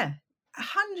 100%,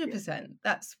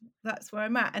 that's where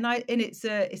I'm at. And it's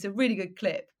a really good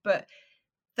clip, but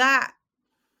that,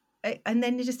 and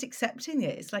then you're just accepting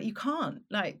it. It's like, you can't,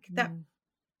 like, that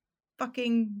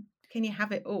fucking, can you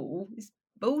have it all? It's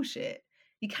bullshit.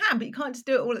 You can, but you can't just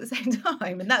do it all at the same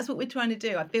time. And that's what we're trying to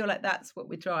do. I feel like that's what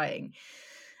we're trying.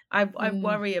 I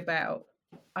worry about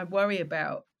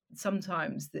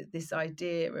sometimes that this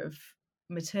idea of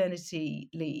maternity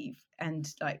leave,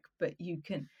 and like, but you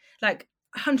can, like,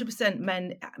 100%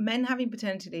 men having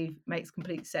paternity leave makes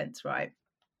complete sense, right?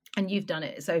 And you've done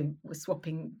it, so we're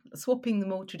swapping the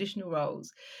more traditional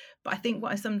roles. But I think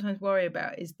what I sometimes worry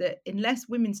about is that unless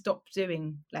women stop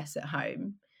doing less at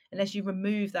home, unless you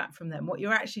remove that from them, what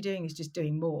you're actually doing is just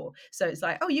doing more. So it's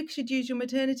like, oh, you should use your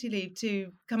maternity leave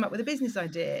to come up with a business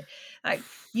idea. Like,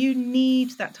 you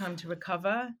need that time to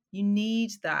recover. You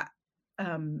need that,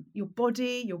 your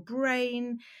body, your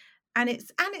brain. And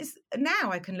it's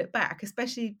now I can look back,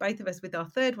 especially both of us with our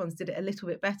third ones did it a little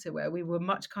bit better, where we were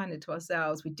much kinder to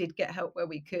ourselves. We did get help where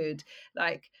we could.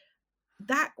 Like,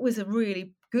 that was a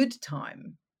really good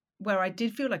time where I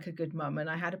did feel like a good mum and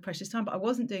I had a precious time, but I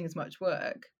wasn't doing as much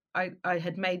work. I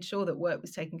had made sure that work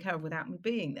was taken care of without me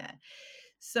being there.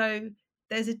 So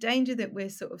there's a danger that we're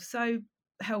sort of so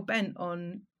hell-bent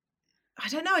on, I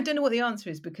don't know what the answer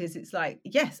is, because it's like,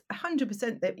 yes,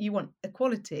 100% that you want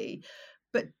equality,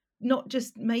 but not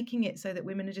just making it so that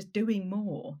women are just doing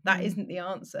more. That isn't the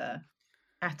answer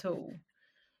at all.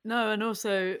 No, and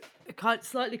also a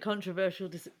slightly controversial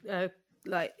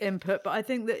like input, but I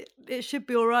think that it should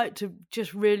be all right to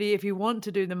just really, if you want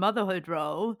to do the motherhood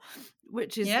role,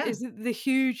 which is Yeah, the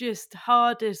hugest,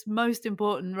 hardest, most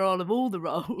important role of all the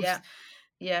roles, yeah,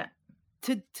 yeah.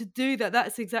 to do that.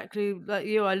 That's exactly like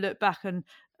you. I look back and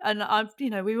I've,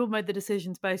 we all made the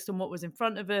decisions based on what was in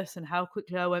front of us and how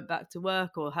quickly I went back to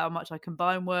work or how much I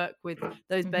combine work with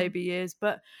those Hmm. baby years.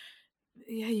 But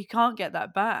yeah, you can't get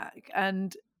that back,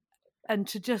 and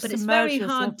to just But it's very submerge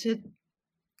yourself. hard to.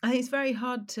 I think it's very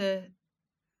hard to.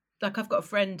 Like, I've got a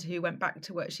friend who went back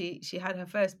to work. She had her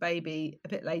first baby a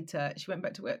bit later. She went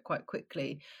back to work quite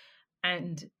quickly,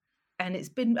 and it's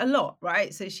been a lot,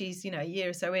 right? So she's, a year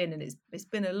or so in, and it's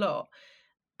been a lot.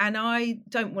 And I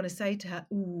don't want to say to her,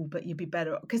 "Oh, but you'd be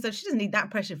better," because she doesn't need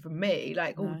that pressure from me.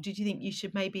 Like, "Oh, No. did you think you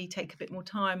should maybe take a bit more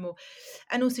time?" Or,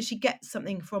 and also she gets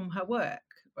something from her work,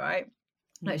 right?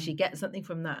 Like, Mm. she gets something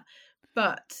from that.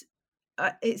 But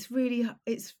it's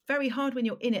very hard when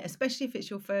you're in it, especially if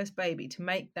it's your first baby, to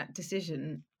make that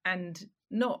decision and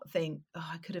not think, "Oh,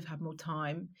 I could have had more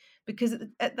time," because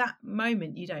at that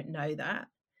moment you don't know that.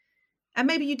 And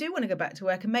maybe you do want to go back to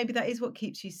work, and maybe that is what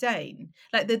keeps you sane.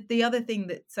 Like, the other thing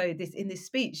that, so this, in this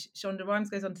speech, Shonda Rhimes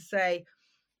goes on to say,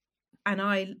 and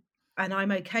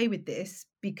I'm okay with this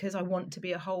because I want to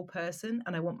be a whole person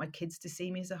and I want my kids to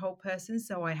see me as a whole person.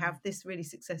 So I have this really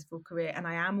successful career and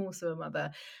I am also a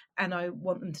mother, and I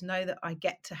want them to know that I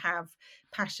get to have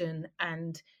passion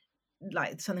and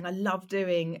like something I love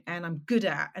doing and I'm good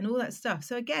at and all that stuff.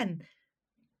 So again,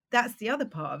 that's the other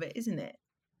part of it, isn't it?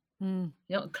 Mm.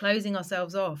 You're not closing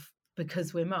ourselves off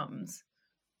because we're mums.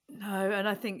 No, and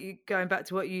I think going back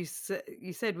to what you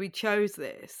said, we chose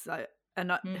this, like, and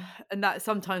Mm. and that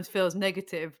sometimes feels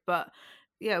negative, but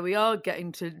yeah, we are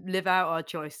getting to live out our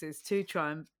choices to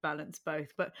try and balance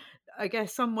both. But I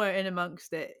guess somewhere in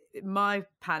amongst it, my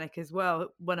panic as well,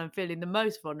 when I'm feeling the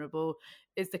most vulnerable,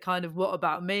 is the kind of "what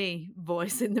about me"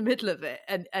 voice in the middle of it.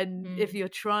 And if Mm. you're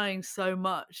trying so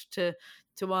much to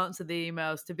answer the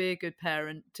emails, to be a good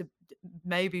parent, to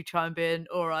maybe try and be an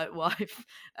all right wife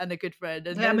and a good friend,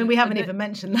 Yeah, I mean, we haven't and then even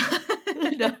mentioned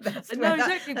that. That's no, where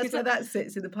exactly, that's because where that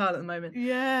sits in the pile at the moment.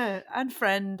 yeah, and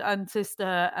friend and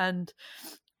sister, and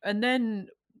then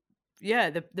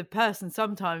yeah, the person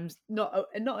sometimes not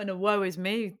in a woe is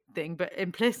me thing, but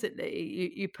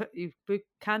implicitly you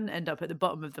can end up at the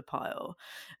bottom of the pile,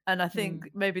 and I think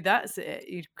Mm. maybe that's it.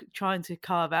 You're trying to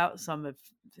carve out some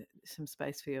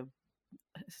space for your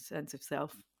sense of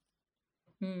self.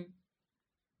 Mm.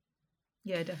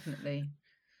 Yeah, definitely.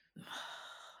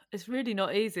 It's really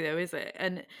not easy though, is it?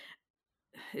 And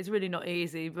it's really not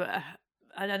easy, but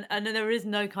and then there is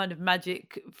no kind of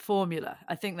magic formula.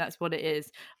 I think that's what it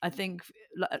is. I think,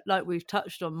 like we've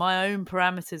touched on, my own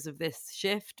parameters of this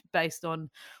shift based on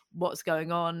what's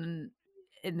going on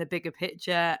in the bigger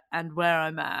picture and where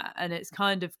I'm at, and it's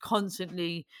kind of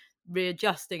constantly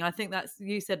readjusting. I think that's,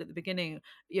 you said at the beginning,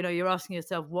 you're asking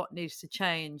yourself what needs to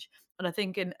change, and I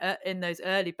think in those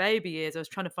early baby years, I was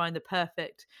trying to find the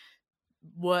perfect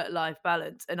work-life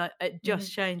balance, and it Hmm.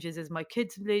 just changes as my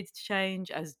kids' needs change,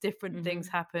 as different things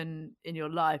Hmm. happen in your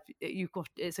life.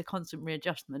 It's a constant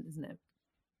readjustment, isn't it?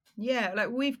 Yeah, like,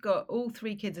 we've got all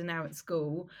three kids are now at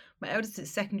school. My eldest is at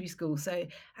secondary school, so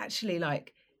actually,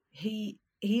 like, he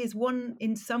is one,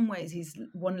 in some ways he's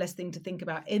one less thing to think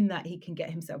about, in that he can get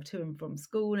himself to and from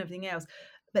school and everything else.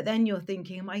 But then you're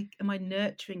thinking, am I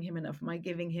nurturing him enough? Am I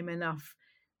giving him enough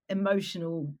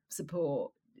emotional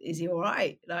support? Is he all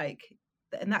right? Like,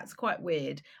 and that's quite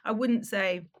weird. I wouldn't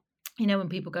say, when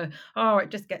people go, "Oh, it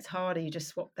just gets harder," you just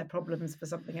swap their problems for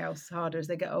something else harder as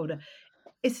they get older.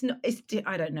 It's not,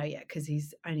 I don't know yet because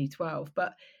he's only 12,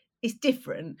 but it's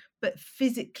different. But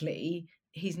physically,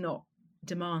 he's not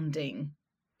demanding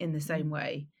in the same Mm.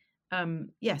 way.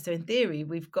 Yeah, so in theory,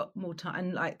 we've got more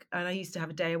time. And I used to have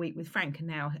a day a week with Frank, and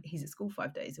now he's at school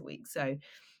 5 days a week. So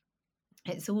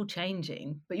it's all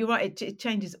changing. But you're right, it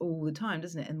changes all the time,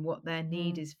 doesn't it? And what their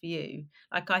need Mm. is for you.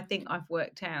 Like, I think I've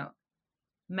worked out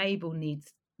Mabel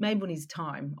needs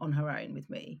time on her own with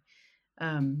me.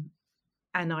 Um,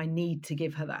 and I need to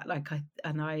give her that.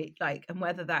 And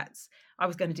whether that's, I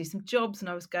was going to do some jobs, and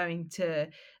I was going to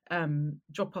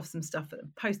drop off some stuff at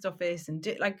the post office, and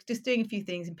just doing a few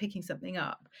things and picking something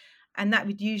up. And that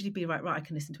would usually be right, I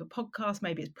can listen to a podcast,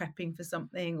 maybe it's prepping for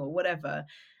something or whatever.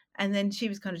 And then she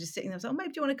was kind of just sitting there. I was like, "Oh,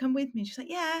 maybe do you want to come with me?" And she's like,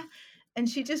 "Yeah." And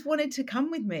she just wanted to come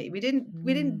with me. We didn't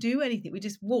Mm. do anything. We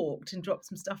just walked and dropped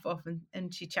some stuff off,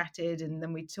 and she chatted, and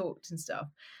then we talked and stuff.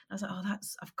 I was like, "Oh,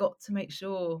 I've got to make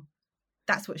sure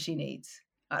that's what she needs."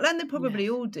 And they probably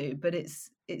Yes. all do, but it's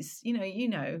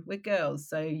we're girls,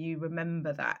 so you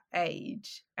remember that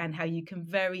age and how you can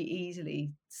very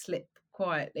easily slip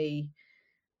quietly,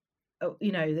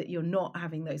 that you're not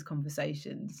having those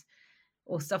conversations,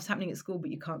 or stuff's happening at school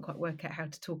but you can't quite work out how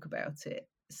to talk about it.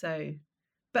 So,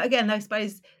 but again, I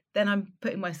suppose then I'm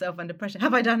putting myself under pressure.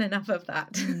 Have I done enough of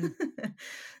that? Mm.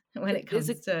 When it It's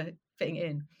a comes to fitting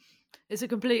in. it's a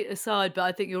complete aside, but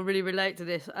I think you'll really relate to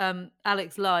this.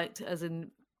 Alex Light, as in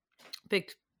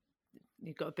big,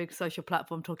 you've got a big social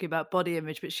platform talking about body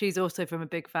image, but she's also from a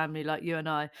big family like you and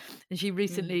I. And she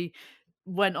recently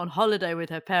went on holiday with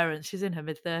her parents. She's in her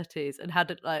mid-30s and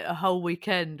had like a whole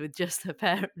weekend with just her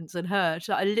parents and her. She's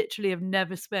like, I literally have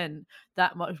never spent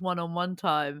that much one-on-one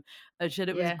time. And she said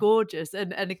it was Yeah. gorgeous.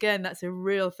 And again, that's a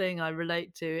real thing I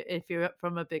relate to. If you're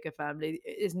from a bigger family,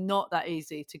 it's not that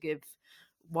easy to give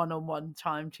one-on-one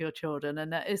time to your children,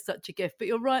 and that is such a gift. But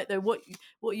you're right though, what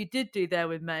you did do there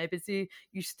with Maeve is you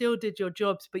still did your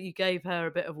jobs, but you gave her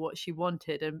a bit of what she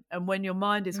wanted, and when your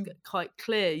mind is quite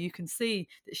clear, you can see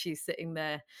that she's sitting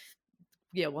there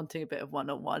wanting a bit of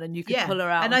one-on-one, and you could pull her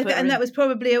out and that was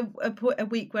probably a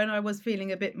week when I was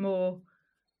feeling a bit more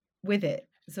with it,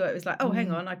 so it was like, oh,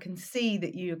 hang on, I can see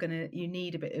that you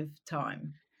need a bit of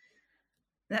time.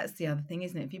 That's the other thing,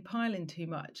 isn't it? If you pile in too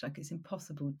much, like, it's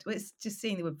impossible it's just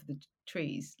seeing the wood for the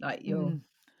trees, like you're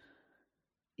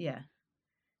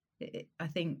I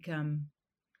think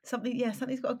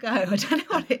something's got to go. I don't know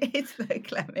what it is though,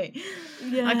 Clemmy.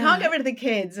 I can't get rid of the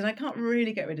kids, and I can't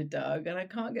really get rid of Doug, and I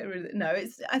can't get rid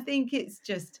of I think it's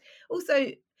just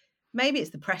also maybe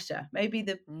it's the pressure. Maybe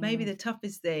the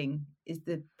toughest thing is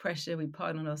the pressure we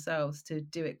pile on ourselves to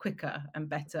do it quicker and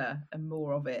better and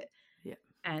more of it. Yeah.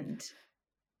 And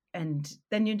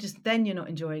then you're not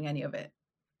enjoying any of it.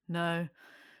 No,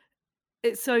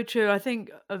 it's so true. I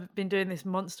think I've been doing this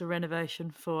monster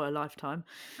renovation for a lifetime.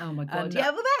 Oh my God.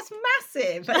 Well, that's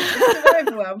massive. That's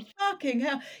overwhelmed. Fucking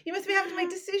hell. You must be having to make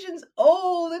decisions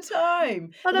all the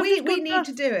time. We need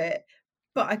to do it,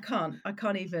 but I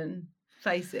can't even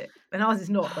face it. And ours is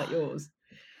not like yours.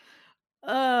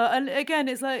 And again,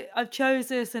 it's like I've chose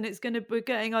this, and we're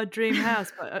getting our dream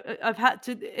house. But I've had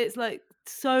to. It's like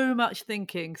so much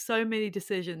thinking, so many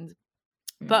decisions.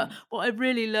 But what I've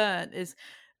really learned is,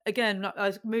 again, I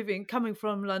was coming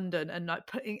from London, and like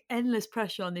putting endless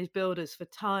pressure on these builders for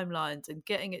timelines and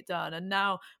getting it done. And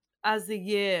now, as the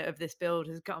year of this build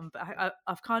has come back,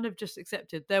 I've kind of just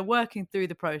accepted they're working through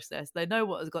the process. They know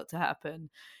what has got to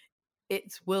happen.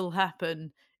 It will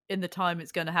happen in the time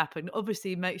it's going to happen.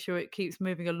 Obviously, make sure it keeps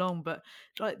moving along, but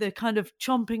like they're kind of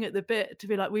chomping at the bit to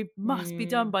be like, we must be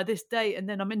done by this date. And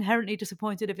then I'm inherently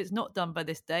disappointed if it's not done by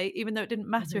this date, even though it didn't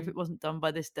matter if it wasn't done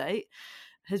by this date.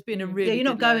 Has been a really you're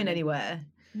not going learning. Anywhere.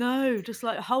 No, just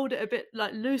like hold it a bit,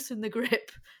 like loosen the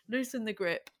grip,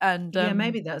 and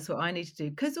maybe that's what I need to do.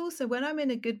 Because also when I'm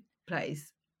in a good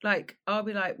place, like I'll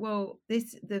be like, well,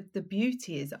 the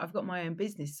beauty is I've got my own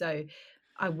business, so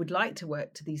I would like to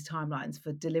work to these timelines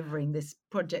for delivering this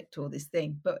project or this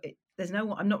thing, but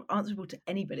I'm not answerable to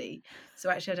anybody, so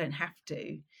actually I don't have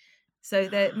to.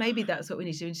 So maybe that's what we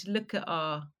need to do. We need to look at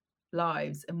our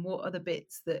lives and what are the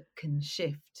bits that can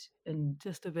shift and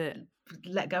just a bit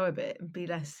let go a bit and be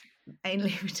less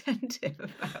anally retentive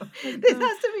about this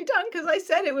has to be done because I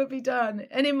said it would be done.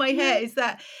 And in my head it's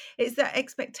that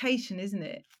expectation, isn't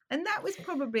it? And that was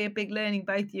probably a big learning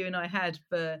both you and I had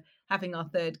for having our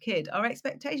third kid. Our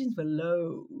expectations were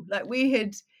low. Like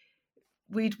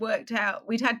we'd worked out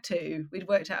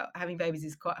having babies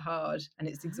is quite hard and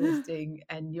it's exhausting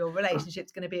and your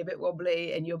relationship's going to be a bit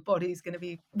wobbly and your body's going to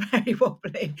be very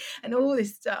wobbly and all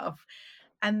this stuff.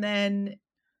 And then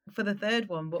for the third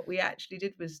one, what we actually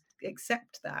did was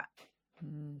accept that.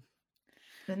 And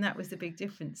that was the big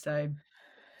difference. So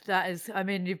that is, I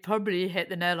mean, you probably hit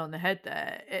the nail on the head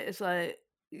there. It's like,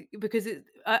 because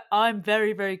I'm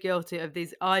very, very guilty of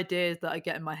these ideas that I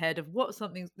get in my head of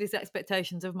these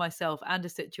expectations of myself and a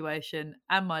situation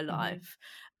and my life,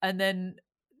 and then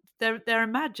they're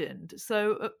imagined.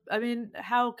 So I mean,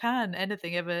 how can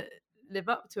anything ever live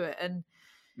up to it? And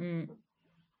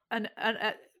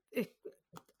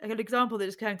an example that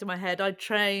just came to my head: I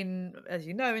train, as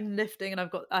you know, in lifting,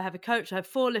 and I have a coach. I have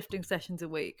 4 lifting sessions a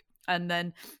week, and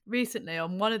then recently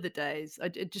on one of the days,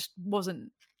 it just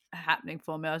wasn't happening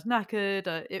for me. I was knackered.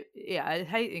 I was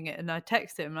hating it, and I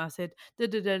texted him and I said,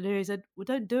 he said, well,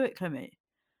 don't do it, Clemmy.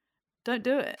 Don't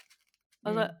do it. I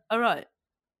was like, all right.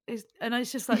 And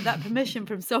it's just like that permission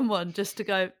from someone just to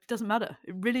go, it doesn't matter.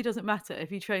 It really doesn't matter. If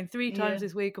you train 3 times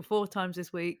this week or 4 times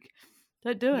this week,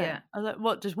 don't do it. I was like,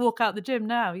 what, just walk out the gym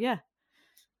now? Yeah.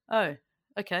 Oh,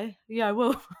 okay. Yeah, I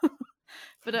will.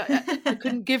 but I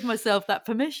couldn't give myself that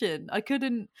permission. I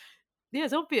couldn't. Yeah,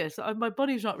 it's obvious. My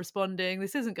body's not responding.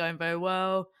 This isn't going very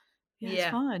well. Yeah, it's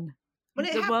Yeah. fine. Well,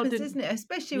 it The world happens, didn't. isn't it?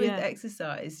 Especially with Yeah.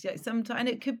 exercise. Yeah, sometimes, and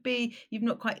it could be you've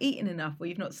not quite eaten enough, or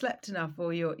you've not slept enough,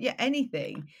 or you're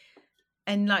anything.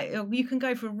 And like you can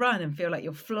go for a run and feel like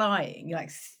you're flying,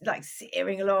 like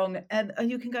steering along, and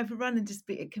you can go for a run and just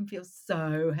be. It can feel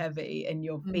so heavy, and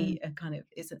your feet are kind of.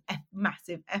 It's a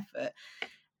massive effort,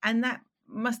 and that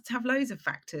must have loads of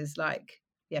factors like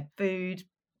food,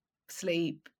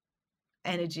 sleep,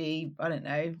 energy. I don't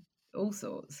know, all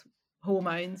sorts,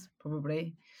 hormones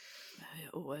probably.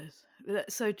 Always.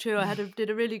 That's so true. I did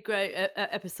a really great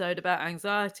episode about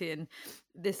anxiety, and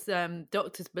this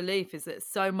doctor's belief is that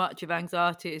so much of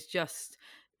anxiety is just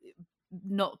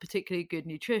not particularly good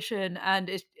nutrition, and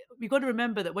you've got to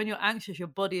remember that when you're anxious, your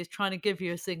body is trying to give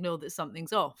you a signal that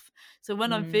something's off. So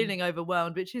when I'm feeling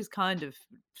overwhelmed, which is kind of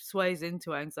sways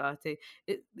into anxiety,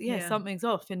 something's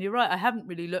off. And you're right, I haven't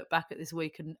really looked back at this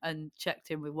week and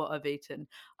checked in with what I've eaten.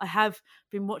 I have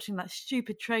been watching that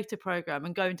stupid Traitor program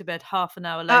and going to bed half an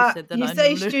hour later than I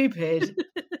say stupid.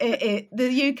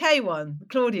 The UK one,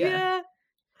 Claudia. Yeah.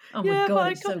 Oh my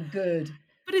God, it's so good.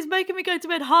 But it's making me go to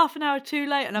bed half an hour too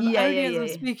late, and I'm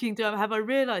speaking to him have I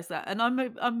realised that, and I'm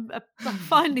a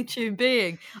finely tuned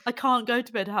being. I can't go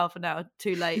to bed half an hour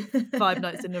too late 5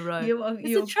 nights in a row.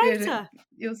 You're a traitor.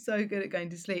 You're so good at going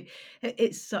to sleep.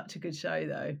 It's such a good show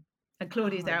though, and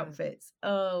Claudia's outfits.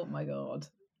 Oh my God.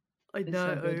 I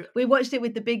know. So we watched it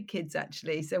with the big kids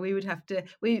actually, so we would have to.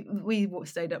 We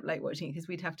stayed up late watching it because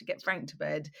we'd have to get Frank to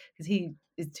bed because he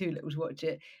is too little to watch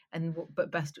it,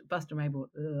 but Buster and Mabel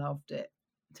loved it.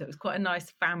 So it was quite a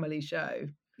nice family show.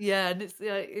 Yeah, and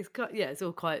it's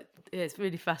all quite. Yeah, it's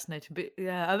really fascinating. But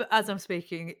yeah, as I'm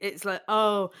speaking, it's like,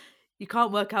 oh, you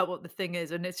can't work out what the thing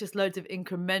is, and it's just loads of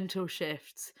incremental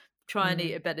shifts. Try and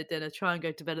eat a better dinner. Try and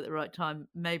go to bed at the right time.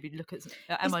 Maybe look at.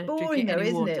 Am I drinking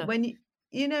any water? Isn't it? When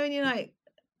and you're like,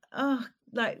 oh,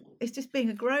 like it's just being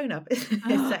a grown up. It's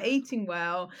like eating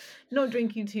well, not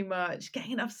drinking too much,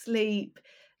 getting enough sleep.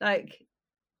 Like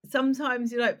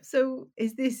sometimes you're like, so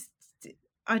is this?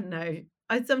 I don't know.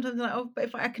 I sometimes like, oh, but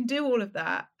if I can do all of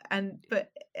that,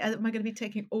 but am I going to be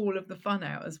taking all of the fun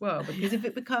out as well? Because if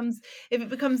it becomes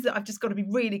that I've just got to be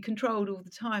really controlled all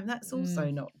the time, that's also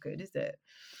not good, is it?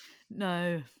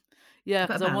 No. Yeah,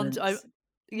 because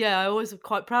I always am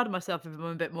quite proud of myself if I'm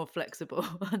a bit more flexible,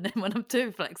 and then when I'm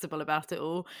too flexible about it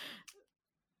all,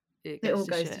 it all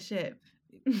goes to shit.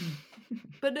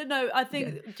 But no, I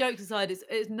think jokes aside,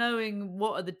 it's knowing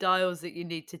what are the dials that you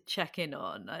need to check in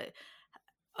on.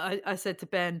 I said to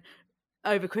Ben,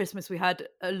 over Christmas we had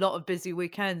a lot of busy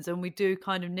weekends, and we do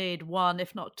kind of need 1,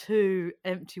 if not 2,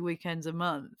 empty weekends a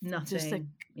month. Just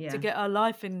to get our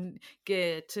life in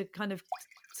gear, to kind of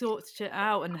sort shit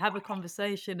out and have a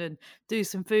conversation and do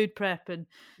some food prep and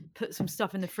put some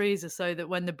stuff in the freezer so that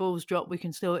when the balls drop we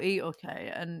can still eat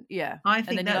okay. And I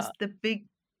think that's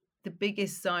the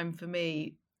biggest sign for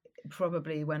me,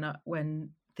 probably when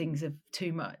things are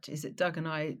too much, is that Doug and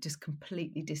I just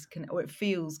completely disconnect, or it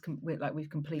feels like we've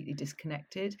completely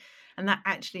disconnected, and that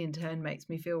actually in turn makes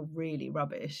me feel really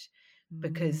rubbish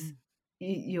because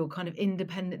you're kind of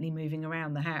independently moving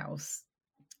around the house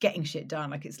getting shit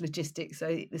done, like it's logistics.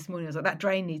 So this morning I was like, that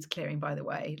drain needs clearing, by the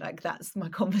way, like that's my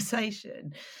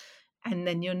conversation, and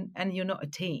then you're not a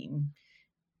team.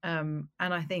 And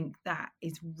I think that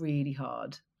is really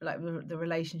hard, like the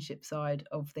relationship side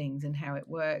of things and how it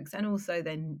works. And also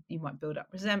then you might build up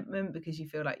resentment because you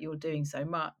feel like you're doing so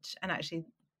much, and actually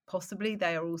possibly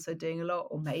they are also doing a lot,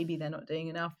 or maybe they're not doing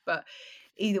enough. But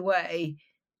either way,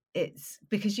 it's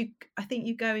because I think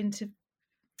you go into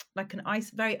like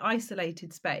very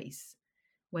isolated space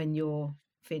when you're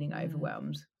feeling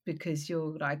overwhelmed, because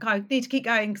you're like, I need to keep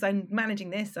going because I'm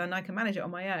managing this and I can manage it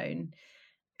on my own.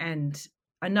 And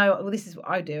I know, well, this is what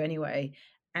I do anyway.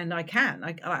 And I can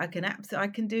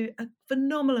do a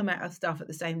phenomenal amount of stuff at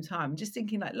the same time. Just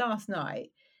thinking like last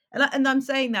night, and I'm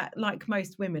saying that like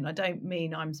most women, I don't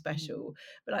mean I'm special,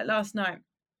 but like last night,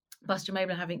 Buster and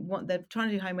Mabel they're trying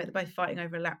to do homework, they're both fighting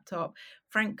over a laptop.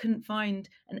 Frank couldn't find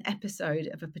an episode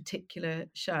of a particular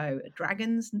show,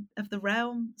 Dragons of the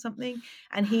Realm, something.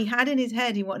 And he had in his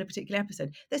head he wanted a particular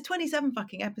episode. There's 27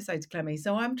 fucking episodes, Clemmy.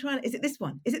 So I'm trying, is it this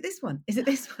one? Is it this one? Is it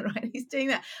this one? Right? He's doing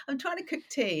that. I'm trying to cook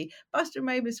tea. Buster and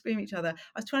Mabel scream at each other.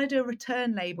 I was trying to do a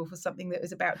return label for something that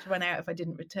was about to run out if I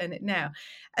didn't return it now.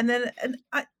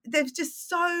 There's just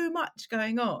so much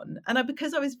going on. And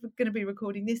because I was going to be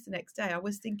recording this the next day, I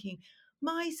was thinking,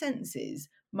 my senses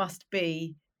must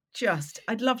be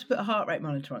I'd love to put a heart rate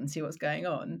monitor on and see what's going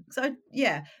on. So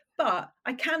but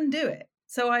I can do it.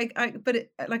 So but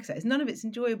like I said, it's none of it's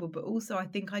enjoyable, but also I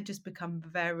think I just become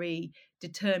very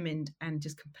determined and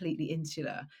just completely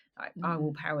insular. I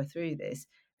will power through this,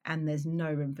 and there's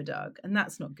no room for Doug, and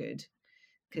that's not good,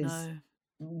 because No.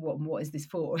 what is this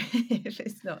for if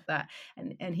it's not that?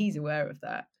 And he's aware of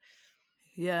that.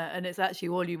 Yeah, and it's actually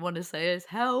all you want to say is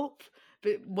help.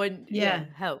 But when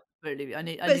help, really, I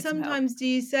need But some help. sometimes do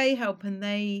you say help and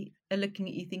they are looking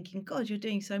at you thinking, God, you're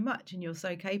doing so much and you're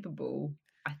so capable?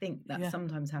 I think that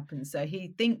sometimes happens. So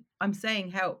I'm saying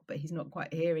help, but he's not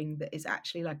quite hearing that it's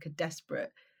actually like a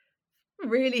desperate,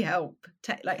 really help,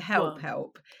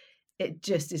 help. It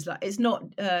just is like, it's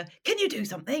not, can you do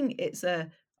something? It's I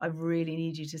really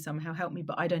need you to somehow help me,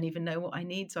 but I don't even know what I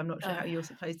need. So I'm not sure how you're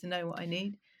supposed to know what I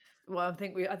need. Well, I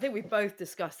think we both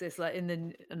discussed this, like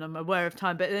and I'm aware of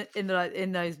time, but in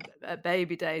those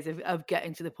baby days of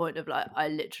getting to the point of like, I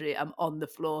literally am on the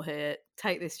floor here,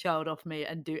 take this child off me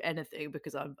and do anything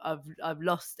because I've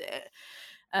lost it.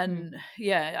 And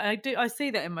I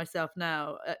see that in myself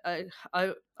now.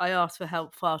 I ask for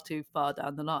help far too far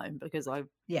down the line because and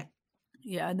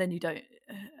then you don't,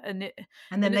 and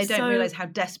then they don't realize how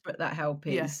desperate that help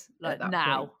is. Like at that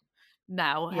now. point.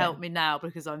 Now help me now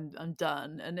because I'm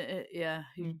done. And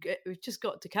we've just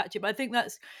got to catch it. But I think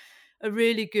that's a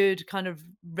really good kind of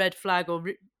red flag, or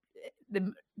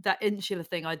that insular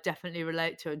thing I definitely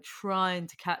relate to, and trying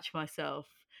to catch myself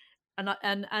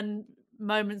and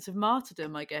moments of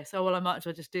martyrdom, I guess. Oh well, I might as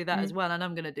well just do that as well, and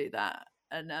I'm going to do that.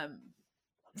 And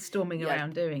storming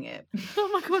around doing it. Oh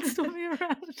my God, storming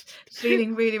around.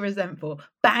 Feeling really resentful,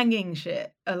 banging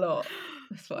shit a lot.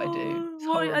 That's what I do.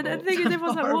 And the thing is,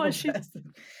 everyone's like,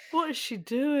 what is she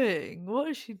doing? What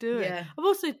is she doing? Yeah. I'm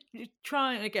also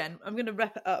trying, again, I'm going to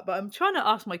wrap it up, but I'm trying to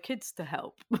ask my kids to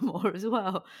help more as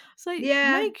well. So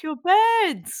make your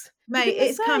beds. Mate,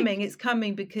 it's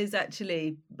coming because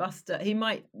actually Buster, he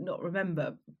might not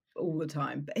remember all the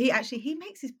time, but he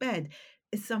makes his bed.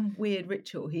 It's some weird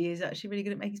ritual. He is actually really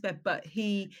good at making his bed, but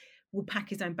he will pack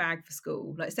his own bag for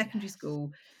school, like secondary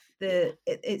school.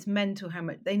 It's mental how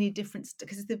much they need different,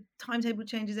 because the timetable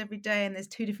changes every day and there's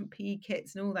 2 different PE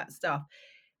kits and all that stuff.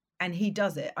 And he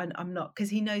does it. I'm not, because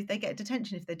he knows they get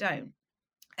detention if they don't.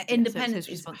 Independence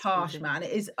is harsh, man.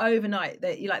 It is overnight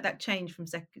that you like that change from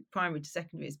primary to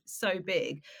secondary is so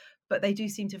big, but they do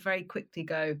seem to very quickly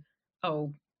go,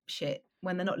 oh shit,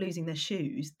 when they're not losing their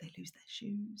shoes, they lose their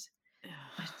shoes.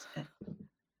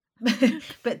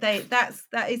 But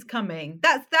that is coming.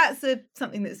 That's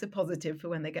something that's a positive for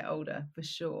when they get older, for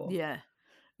sure.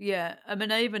 Yeah. I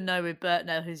mean, I even know with Bert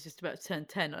now, who's just about to turn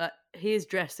 10, like, he is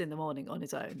dressed in the morning on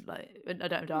his own. Like, I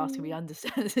don't have to ask him; he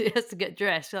understands. He has to get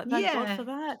dressed. Like, thank God for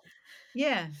that.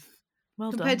 Yeah.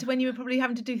 Well compared done. to when you were probably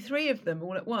having to do 3 of them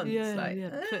all at once.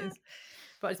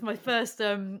 But it's my first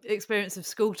experience of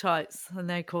school tights, and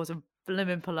they cause a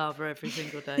blooming palaver every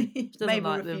single day.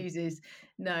 Mabel refuses.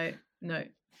 No.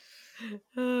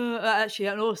 Actually,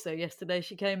 and also yesterday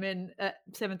she came in at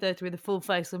 7:30 with a full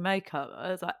face of makeup.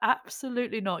 I was like,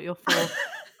 absolutely not, you're 4.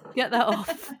 Get that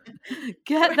off.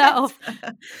 Get that off.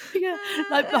 Yeah,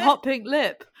 like the hot pink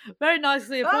lip. Very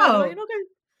nicely applied. Like, you're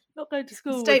not going to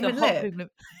school Statement with a hot pink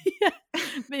lip. Yeah.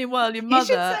 Meanwhile, your mother. You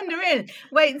should send her in.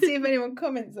 Wait and see if anyone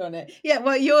comments on it. Yeah,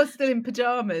 well, you're still in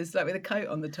pajamas, like with a coat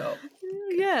on the top.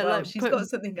 Yeah, well, like she's got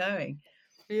something going.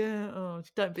 Yeah. Oh,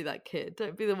 don't be that kid.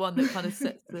 Don't be the one that kind of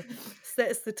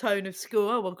sets the tone of school.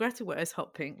 Oh well, Greta wears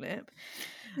hot pink lip.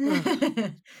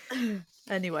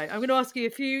 Anyway, I'm going to ask you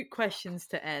a few questions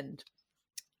to end.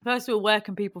 First of all, where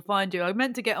can people find you? I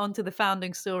meant to get onto the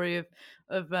founding story of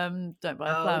Don't Buy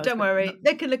Flowers. Don't worry,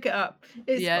 they can look it up.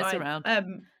 It's around.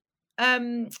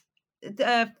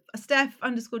 Steph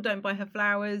 _ Don't Buy Her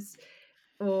Flowers,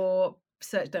 or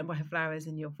search Don't Buy Her Flowers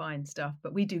and you'll find stuff.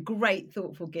 But we do great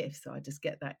thoughtful gifts, so I just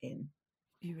get that in.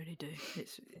 You really do.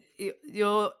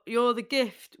 You're the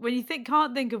gift when you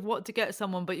can't think of what to get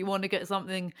someone, but you want to get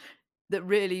something that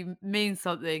really means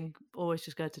something. Always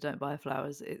just go to Don't Buy Her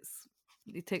Flowers. It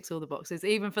ticks all the boxes,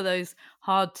 even for those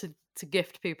hard to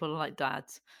gift people like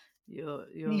dads. You're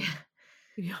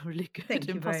really good. Thank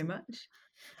you very much.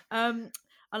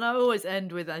 And I always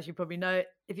end with, as you probably know,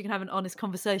 if you can have an honest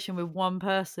conversation with one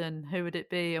person, who would it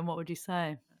be and what would you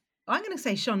say? I'm going to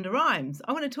say Shonda Rhimes.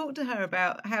 I want to talk to her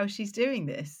about how she's doing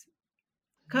this.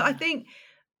 Because I think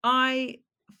I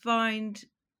find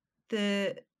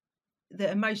the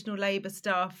emotional labour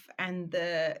stuff and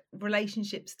the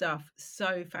relationship stuff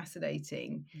so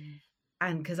fascinating.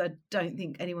 And because I don't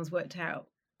think anyone's worked out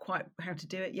quite how to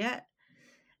do it yet.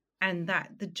 And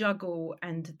that the juggle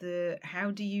and how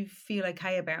do you feel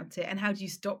okay about it, and how do you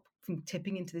stop from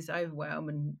tipping into this overwhelm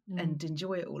and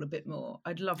enjoy it all a bit more.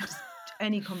 I'd love just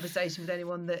any conversation with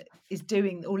anyone that is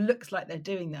doing or looks like they're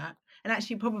doing that, and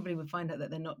actually probably would find out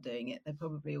that they're not doing it. They're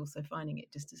probably also finding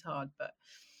it just as hard. But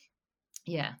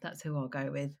yeah, that's who I'll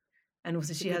go with. And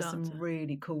also, she has some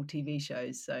really cool TV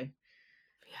shows. So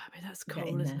yeah, I mean, that's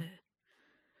cool, isn't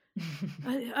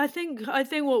it? I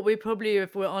think what we probably,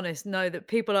 if we're honest, know that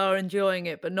people are enjoying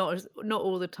it, but not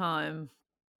all the time.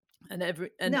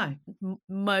 And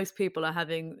most people are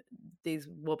having these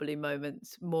wobbly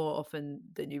moments more often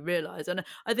than you realise. And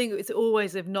I think it's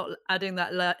always, if not adding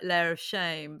that layer of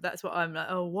shame, that's what I'm like,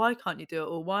 oh, why can't you do it?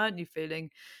 Or why aren't you feeling,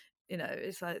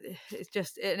 it's like, it's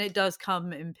just, and it does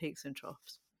come in peaks and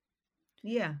troughs.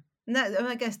 Yeah. And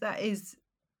I guess that is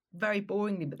very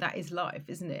boringly, but that is life,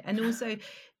 isn't it? And also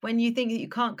when you think that you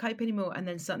can't cope anymore and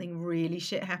then something really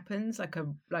shit happens, like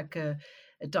a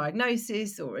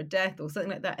diagnosis or a death or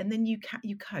something like that, and then you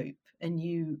cope and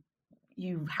you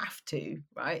have to,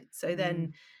 right? So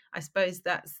then I suppose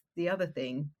that's the other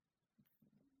thing.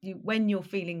 When you're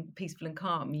feeling peaceful and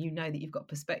calm, you know that you've got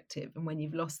perspective, and when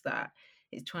you've lost that,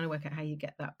 it's trying to work out how you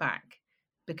get that back,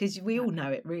 because we all know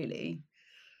it, really.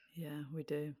 Yeah, we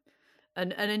do.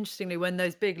 And interestingly, when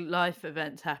those big life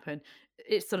events happen,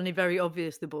 it's suddenly very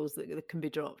obvious the balls that can be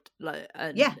dropped.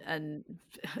 And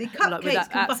the cupcakes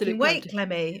can fucking wait,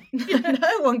 Clemmy.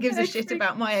 No one gives a shit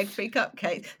about my egg-free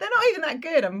cupcakes. They're not even that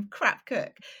good. I'm a crap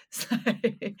cook. So,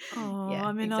 yeah,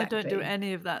 I mean, exactly. I don't do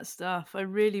any of that stuff. I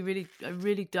really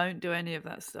don't do any of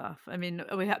that stuff. I mean,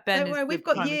 we have Ben. Don't worry, we've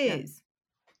got years.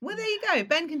 Well, there you go.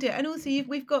 Ben can do it, and also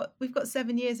we've got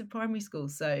 7 years of primary school,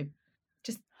 so.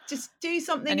 Just do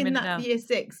something in that year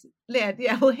 6.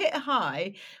 Yeah, we'll hit a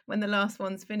high when the last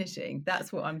one's finishing.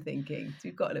 That's what I'm thinking. So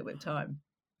we've got a little bit of time.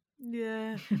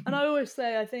 Yeah. And I always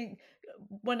say, I think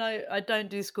when I don't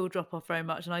do school drop off very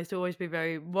much, and I used to always be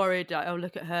very worried, like, oh,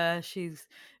 look at her,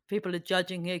 people are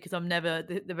judging here because I'm never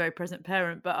the very present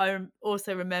parent. But I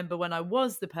also remember when I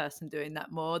was the person doing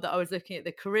that more, that I was looking at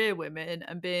the career women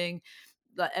and being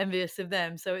like envious of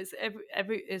them. So it's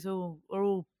we're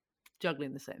all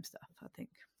juggling the same stuff, I think.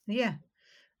 Yeah,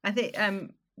 I think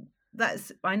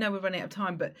I know we're running out of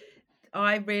time, but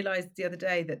I realised the other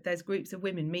day that there's groups of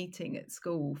women meeting at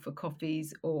school for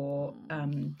coffees or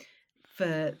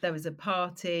there was a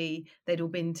party they'd all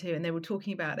been to, and they were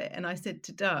talking about it. And I said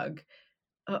to Doug,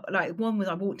 I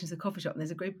walked into the coffee shop and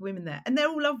there's a group of women there, and they're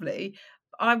all lovely.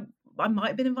 I might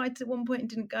have been invited at one point and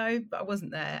didn't go, but I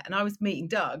wasn't there, and I was meeting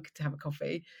Doug to have a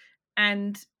coffee,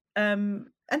 and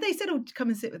they said, oh, come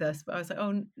and sit with us. But I was like,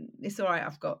 oh, it's all right.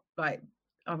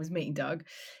 I was meeting Doug,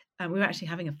 and we were actually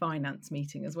having a finance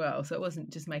meeting as well. So it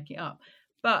wasn't just making it up.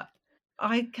 But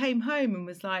I came home and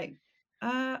was like,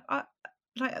 they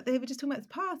were just talking about this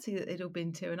party that they'd all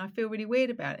been to, and I feel really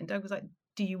weird about it. And Doug was like,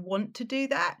 do you want to do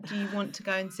that? Do you want to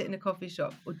go and sit in a coffee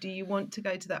shop? Or do you want to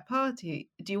go to that party?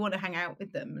 Do you want to hang out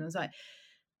with them? And I was like,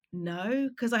 no,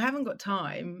 because I haven't got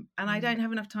time, and I don't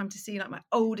have enough time to see like my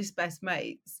oldest best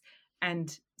mates.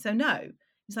 And so no,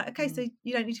 it's like, okay, so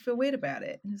you don't need to feel weird about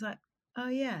it. And it's like, oh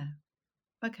yeah,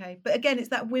 okay. But again, it's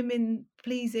that women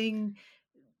pleasing,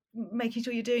 making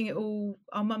sure you're doing it all.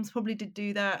 Our mums probably did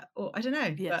do that, or I don't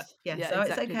know. Yes. But yeah, so exactly,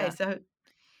 it's okay. That. So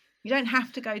you don't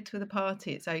have to go to the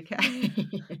party. It's okay.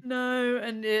 No,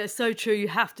 and it's so true. You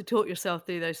have to talk yourself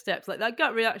through those steps. Like that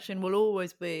gut reaction will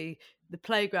always be the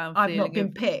playground feeling. I've not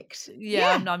been picked.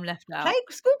 Yeah. I'm left out.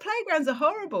 School playgrounds are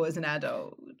horrible as an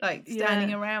adult. Like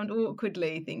standing around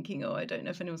awkwardly thinking, oh, I don't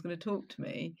know if anyone's going to talk to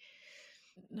me.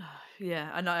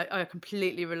 Yeah, and I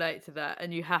completely relate to that.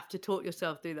 And you have to talk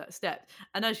yourself through that step.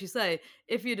 And as you say,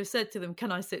 if you'd have said to them,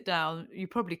 can I sit down? You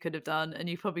probably could have done, and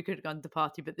you probably could have gone to the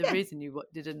party. But the reason you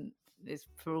didn't is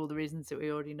for all the reasons that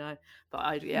we already know. But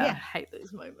I hate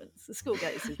those moments. The school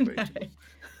gates is brutal.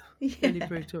 Really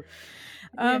brutal.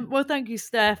 Well, thank you,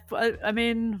 Steph. I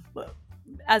mean,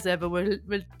 as ever, we're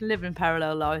living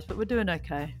parallel lives, but we're doing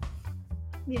okay.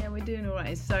 Yeah, we're doing all right.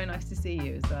 It's so nice to see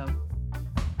you as well.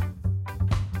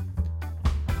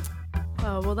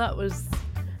 Oh, well, that was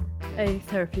a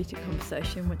therapeutic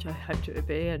conversation, which I hoped it would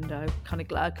be, and I'm kind of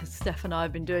glad because Steph and I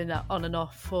have been doing that on and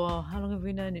off for, how long have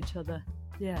we known each other?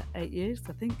 8 years,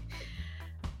 I think.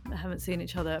 I haven't seen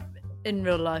each other in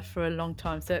real life for a long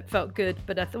time, so it felt good.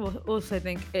 But I also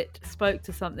think it spoke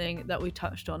to something that we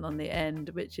touched on the end,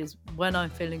 which is when I'm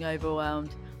feeling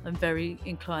overwhelmed, I'm very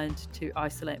inclined to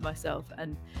isolate myself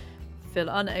and feel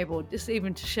unable just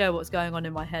even to share what's going on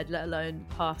in my head, let alone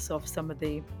pass off some of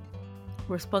the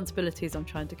responsibilities I'm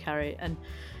trying to carry. And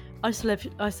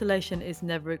isolation is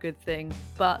never a good thing,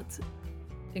 but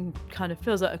it kind of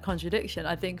feels like a contradiction.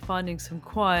 I think finding some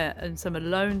quiet and some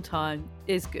alone time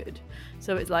is good.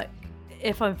 So it's like,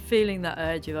 if I'm feeling that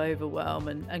urge of overwhelm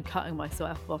and cutting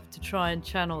myself off, to try and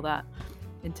channel that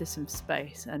into some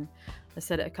space. And I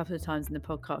said it a couple of times in the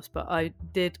podcast, but I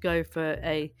did go for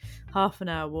a half an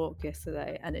hour walk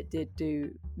yesterday, and it did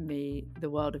do me the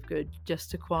world of good,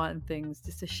 just to quieten things,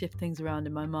 just to shift things around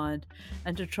in my mind,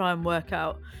 and to try and work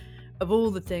out, of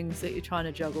all the things that you're trying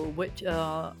to juggle, which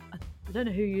are, I don't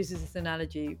know who uses this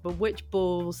analogy, but which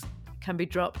balls can be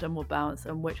dropped and will bounce,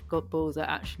 and which balls are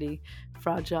actually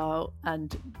fragile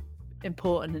and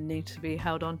important and need to be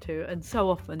held on to. And so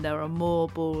often there are more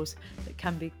balls that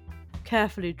can be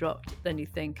carefully dropped than you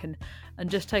think, and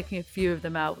just taking a few of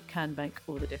them out can make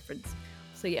all the difference.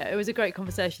 So yeah, it was a great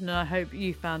conversation, and I hope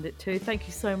you found it too. Thank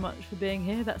you so much for being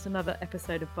here. That's another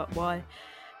episode of But Why.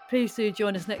 Please do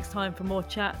join us next time for more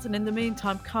chats, and in the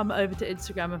meantime, come over to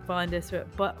Instagram and find us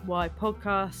at But Why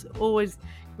Podcast. Always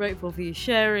grateful for you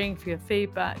sharing, for your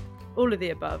feedback, all of the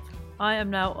above. I am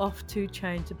now off to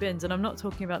change the bins, and I'm not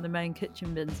talking about the main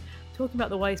kitchen bins, I'm talking about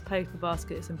the waste paper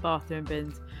baskets and bathroom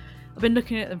bins. I've been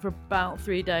looking at them for about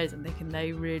 3 days and thinking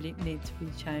they really need to be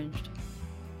changed.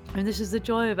 And this is the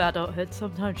joy of adulthood.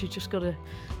 Sometimes you just got to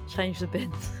change the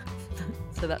bins.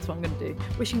 So that's what I'm going to do.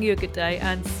 Wishing you a good day,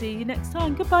 and see you next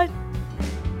time. Goodbye.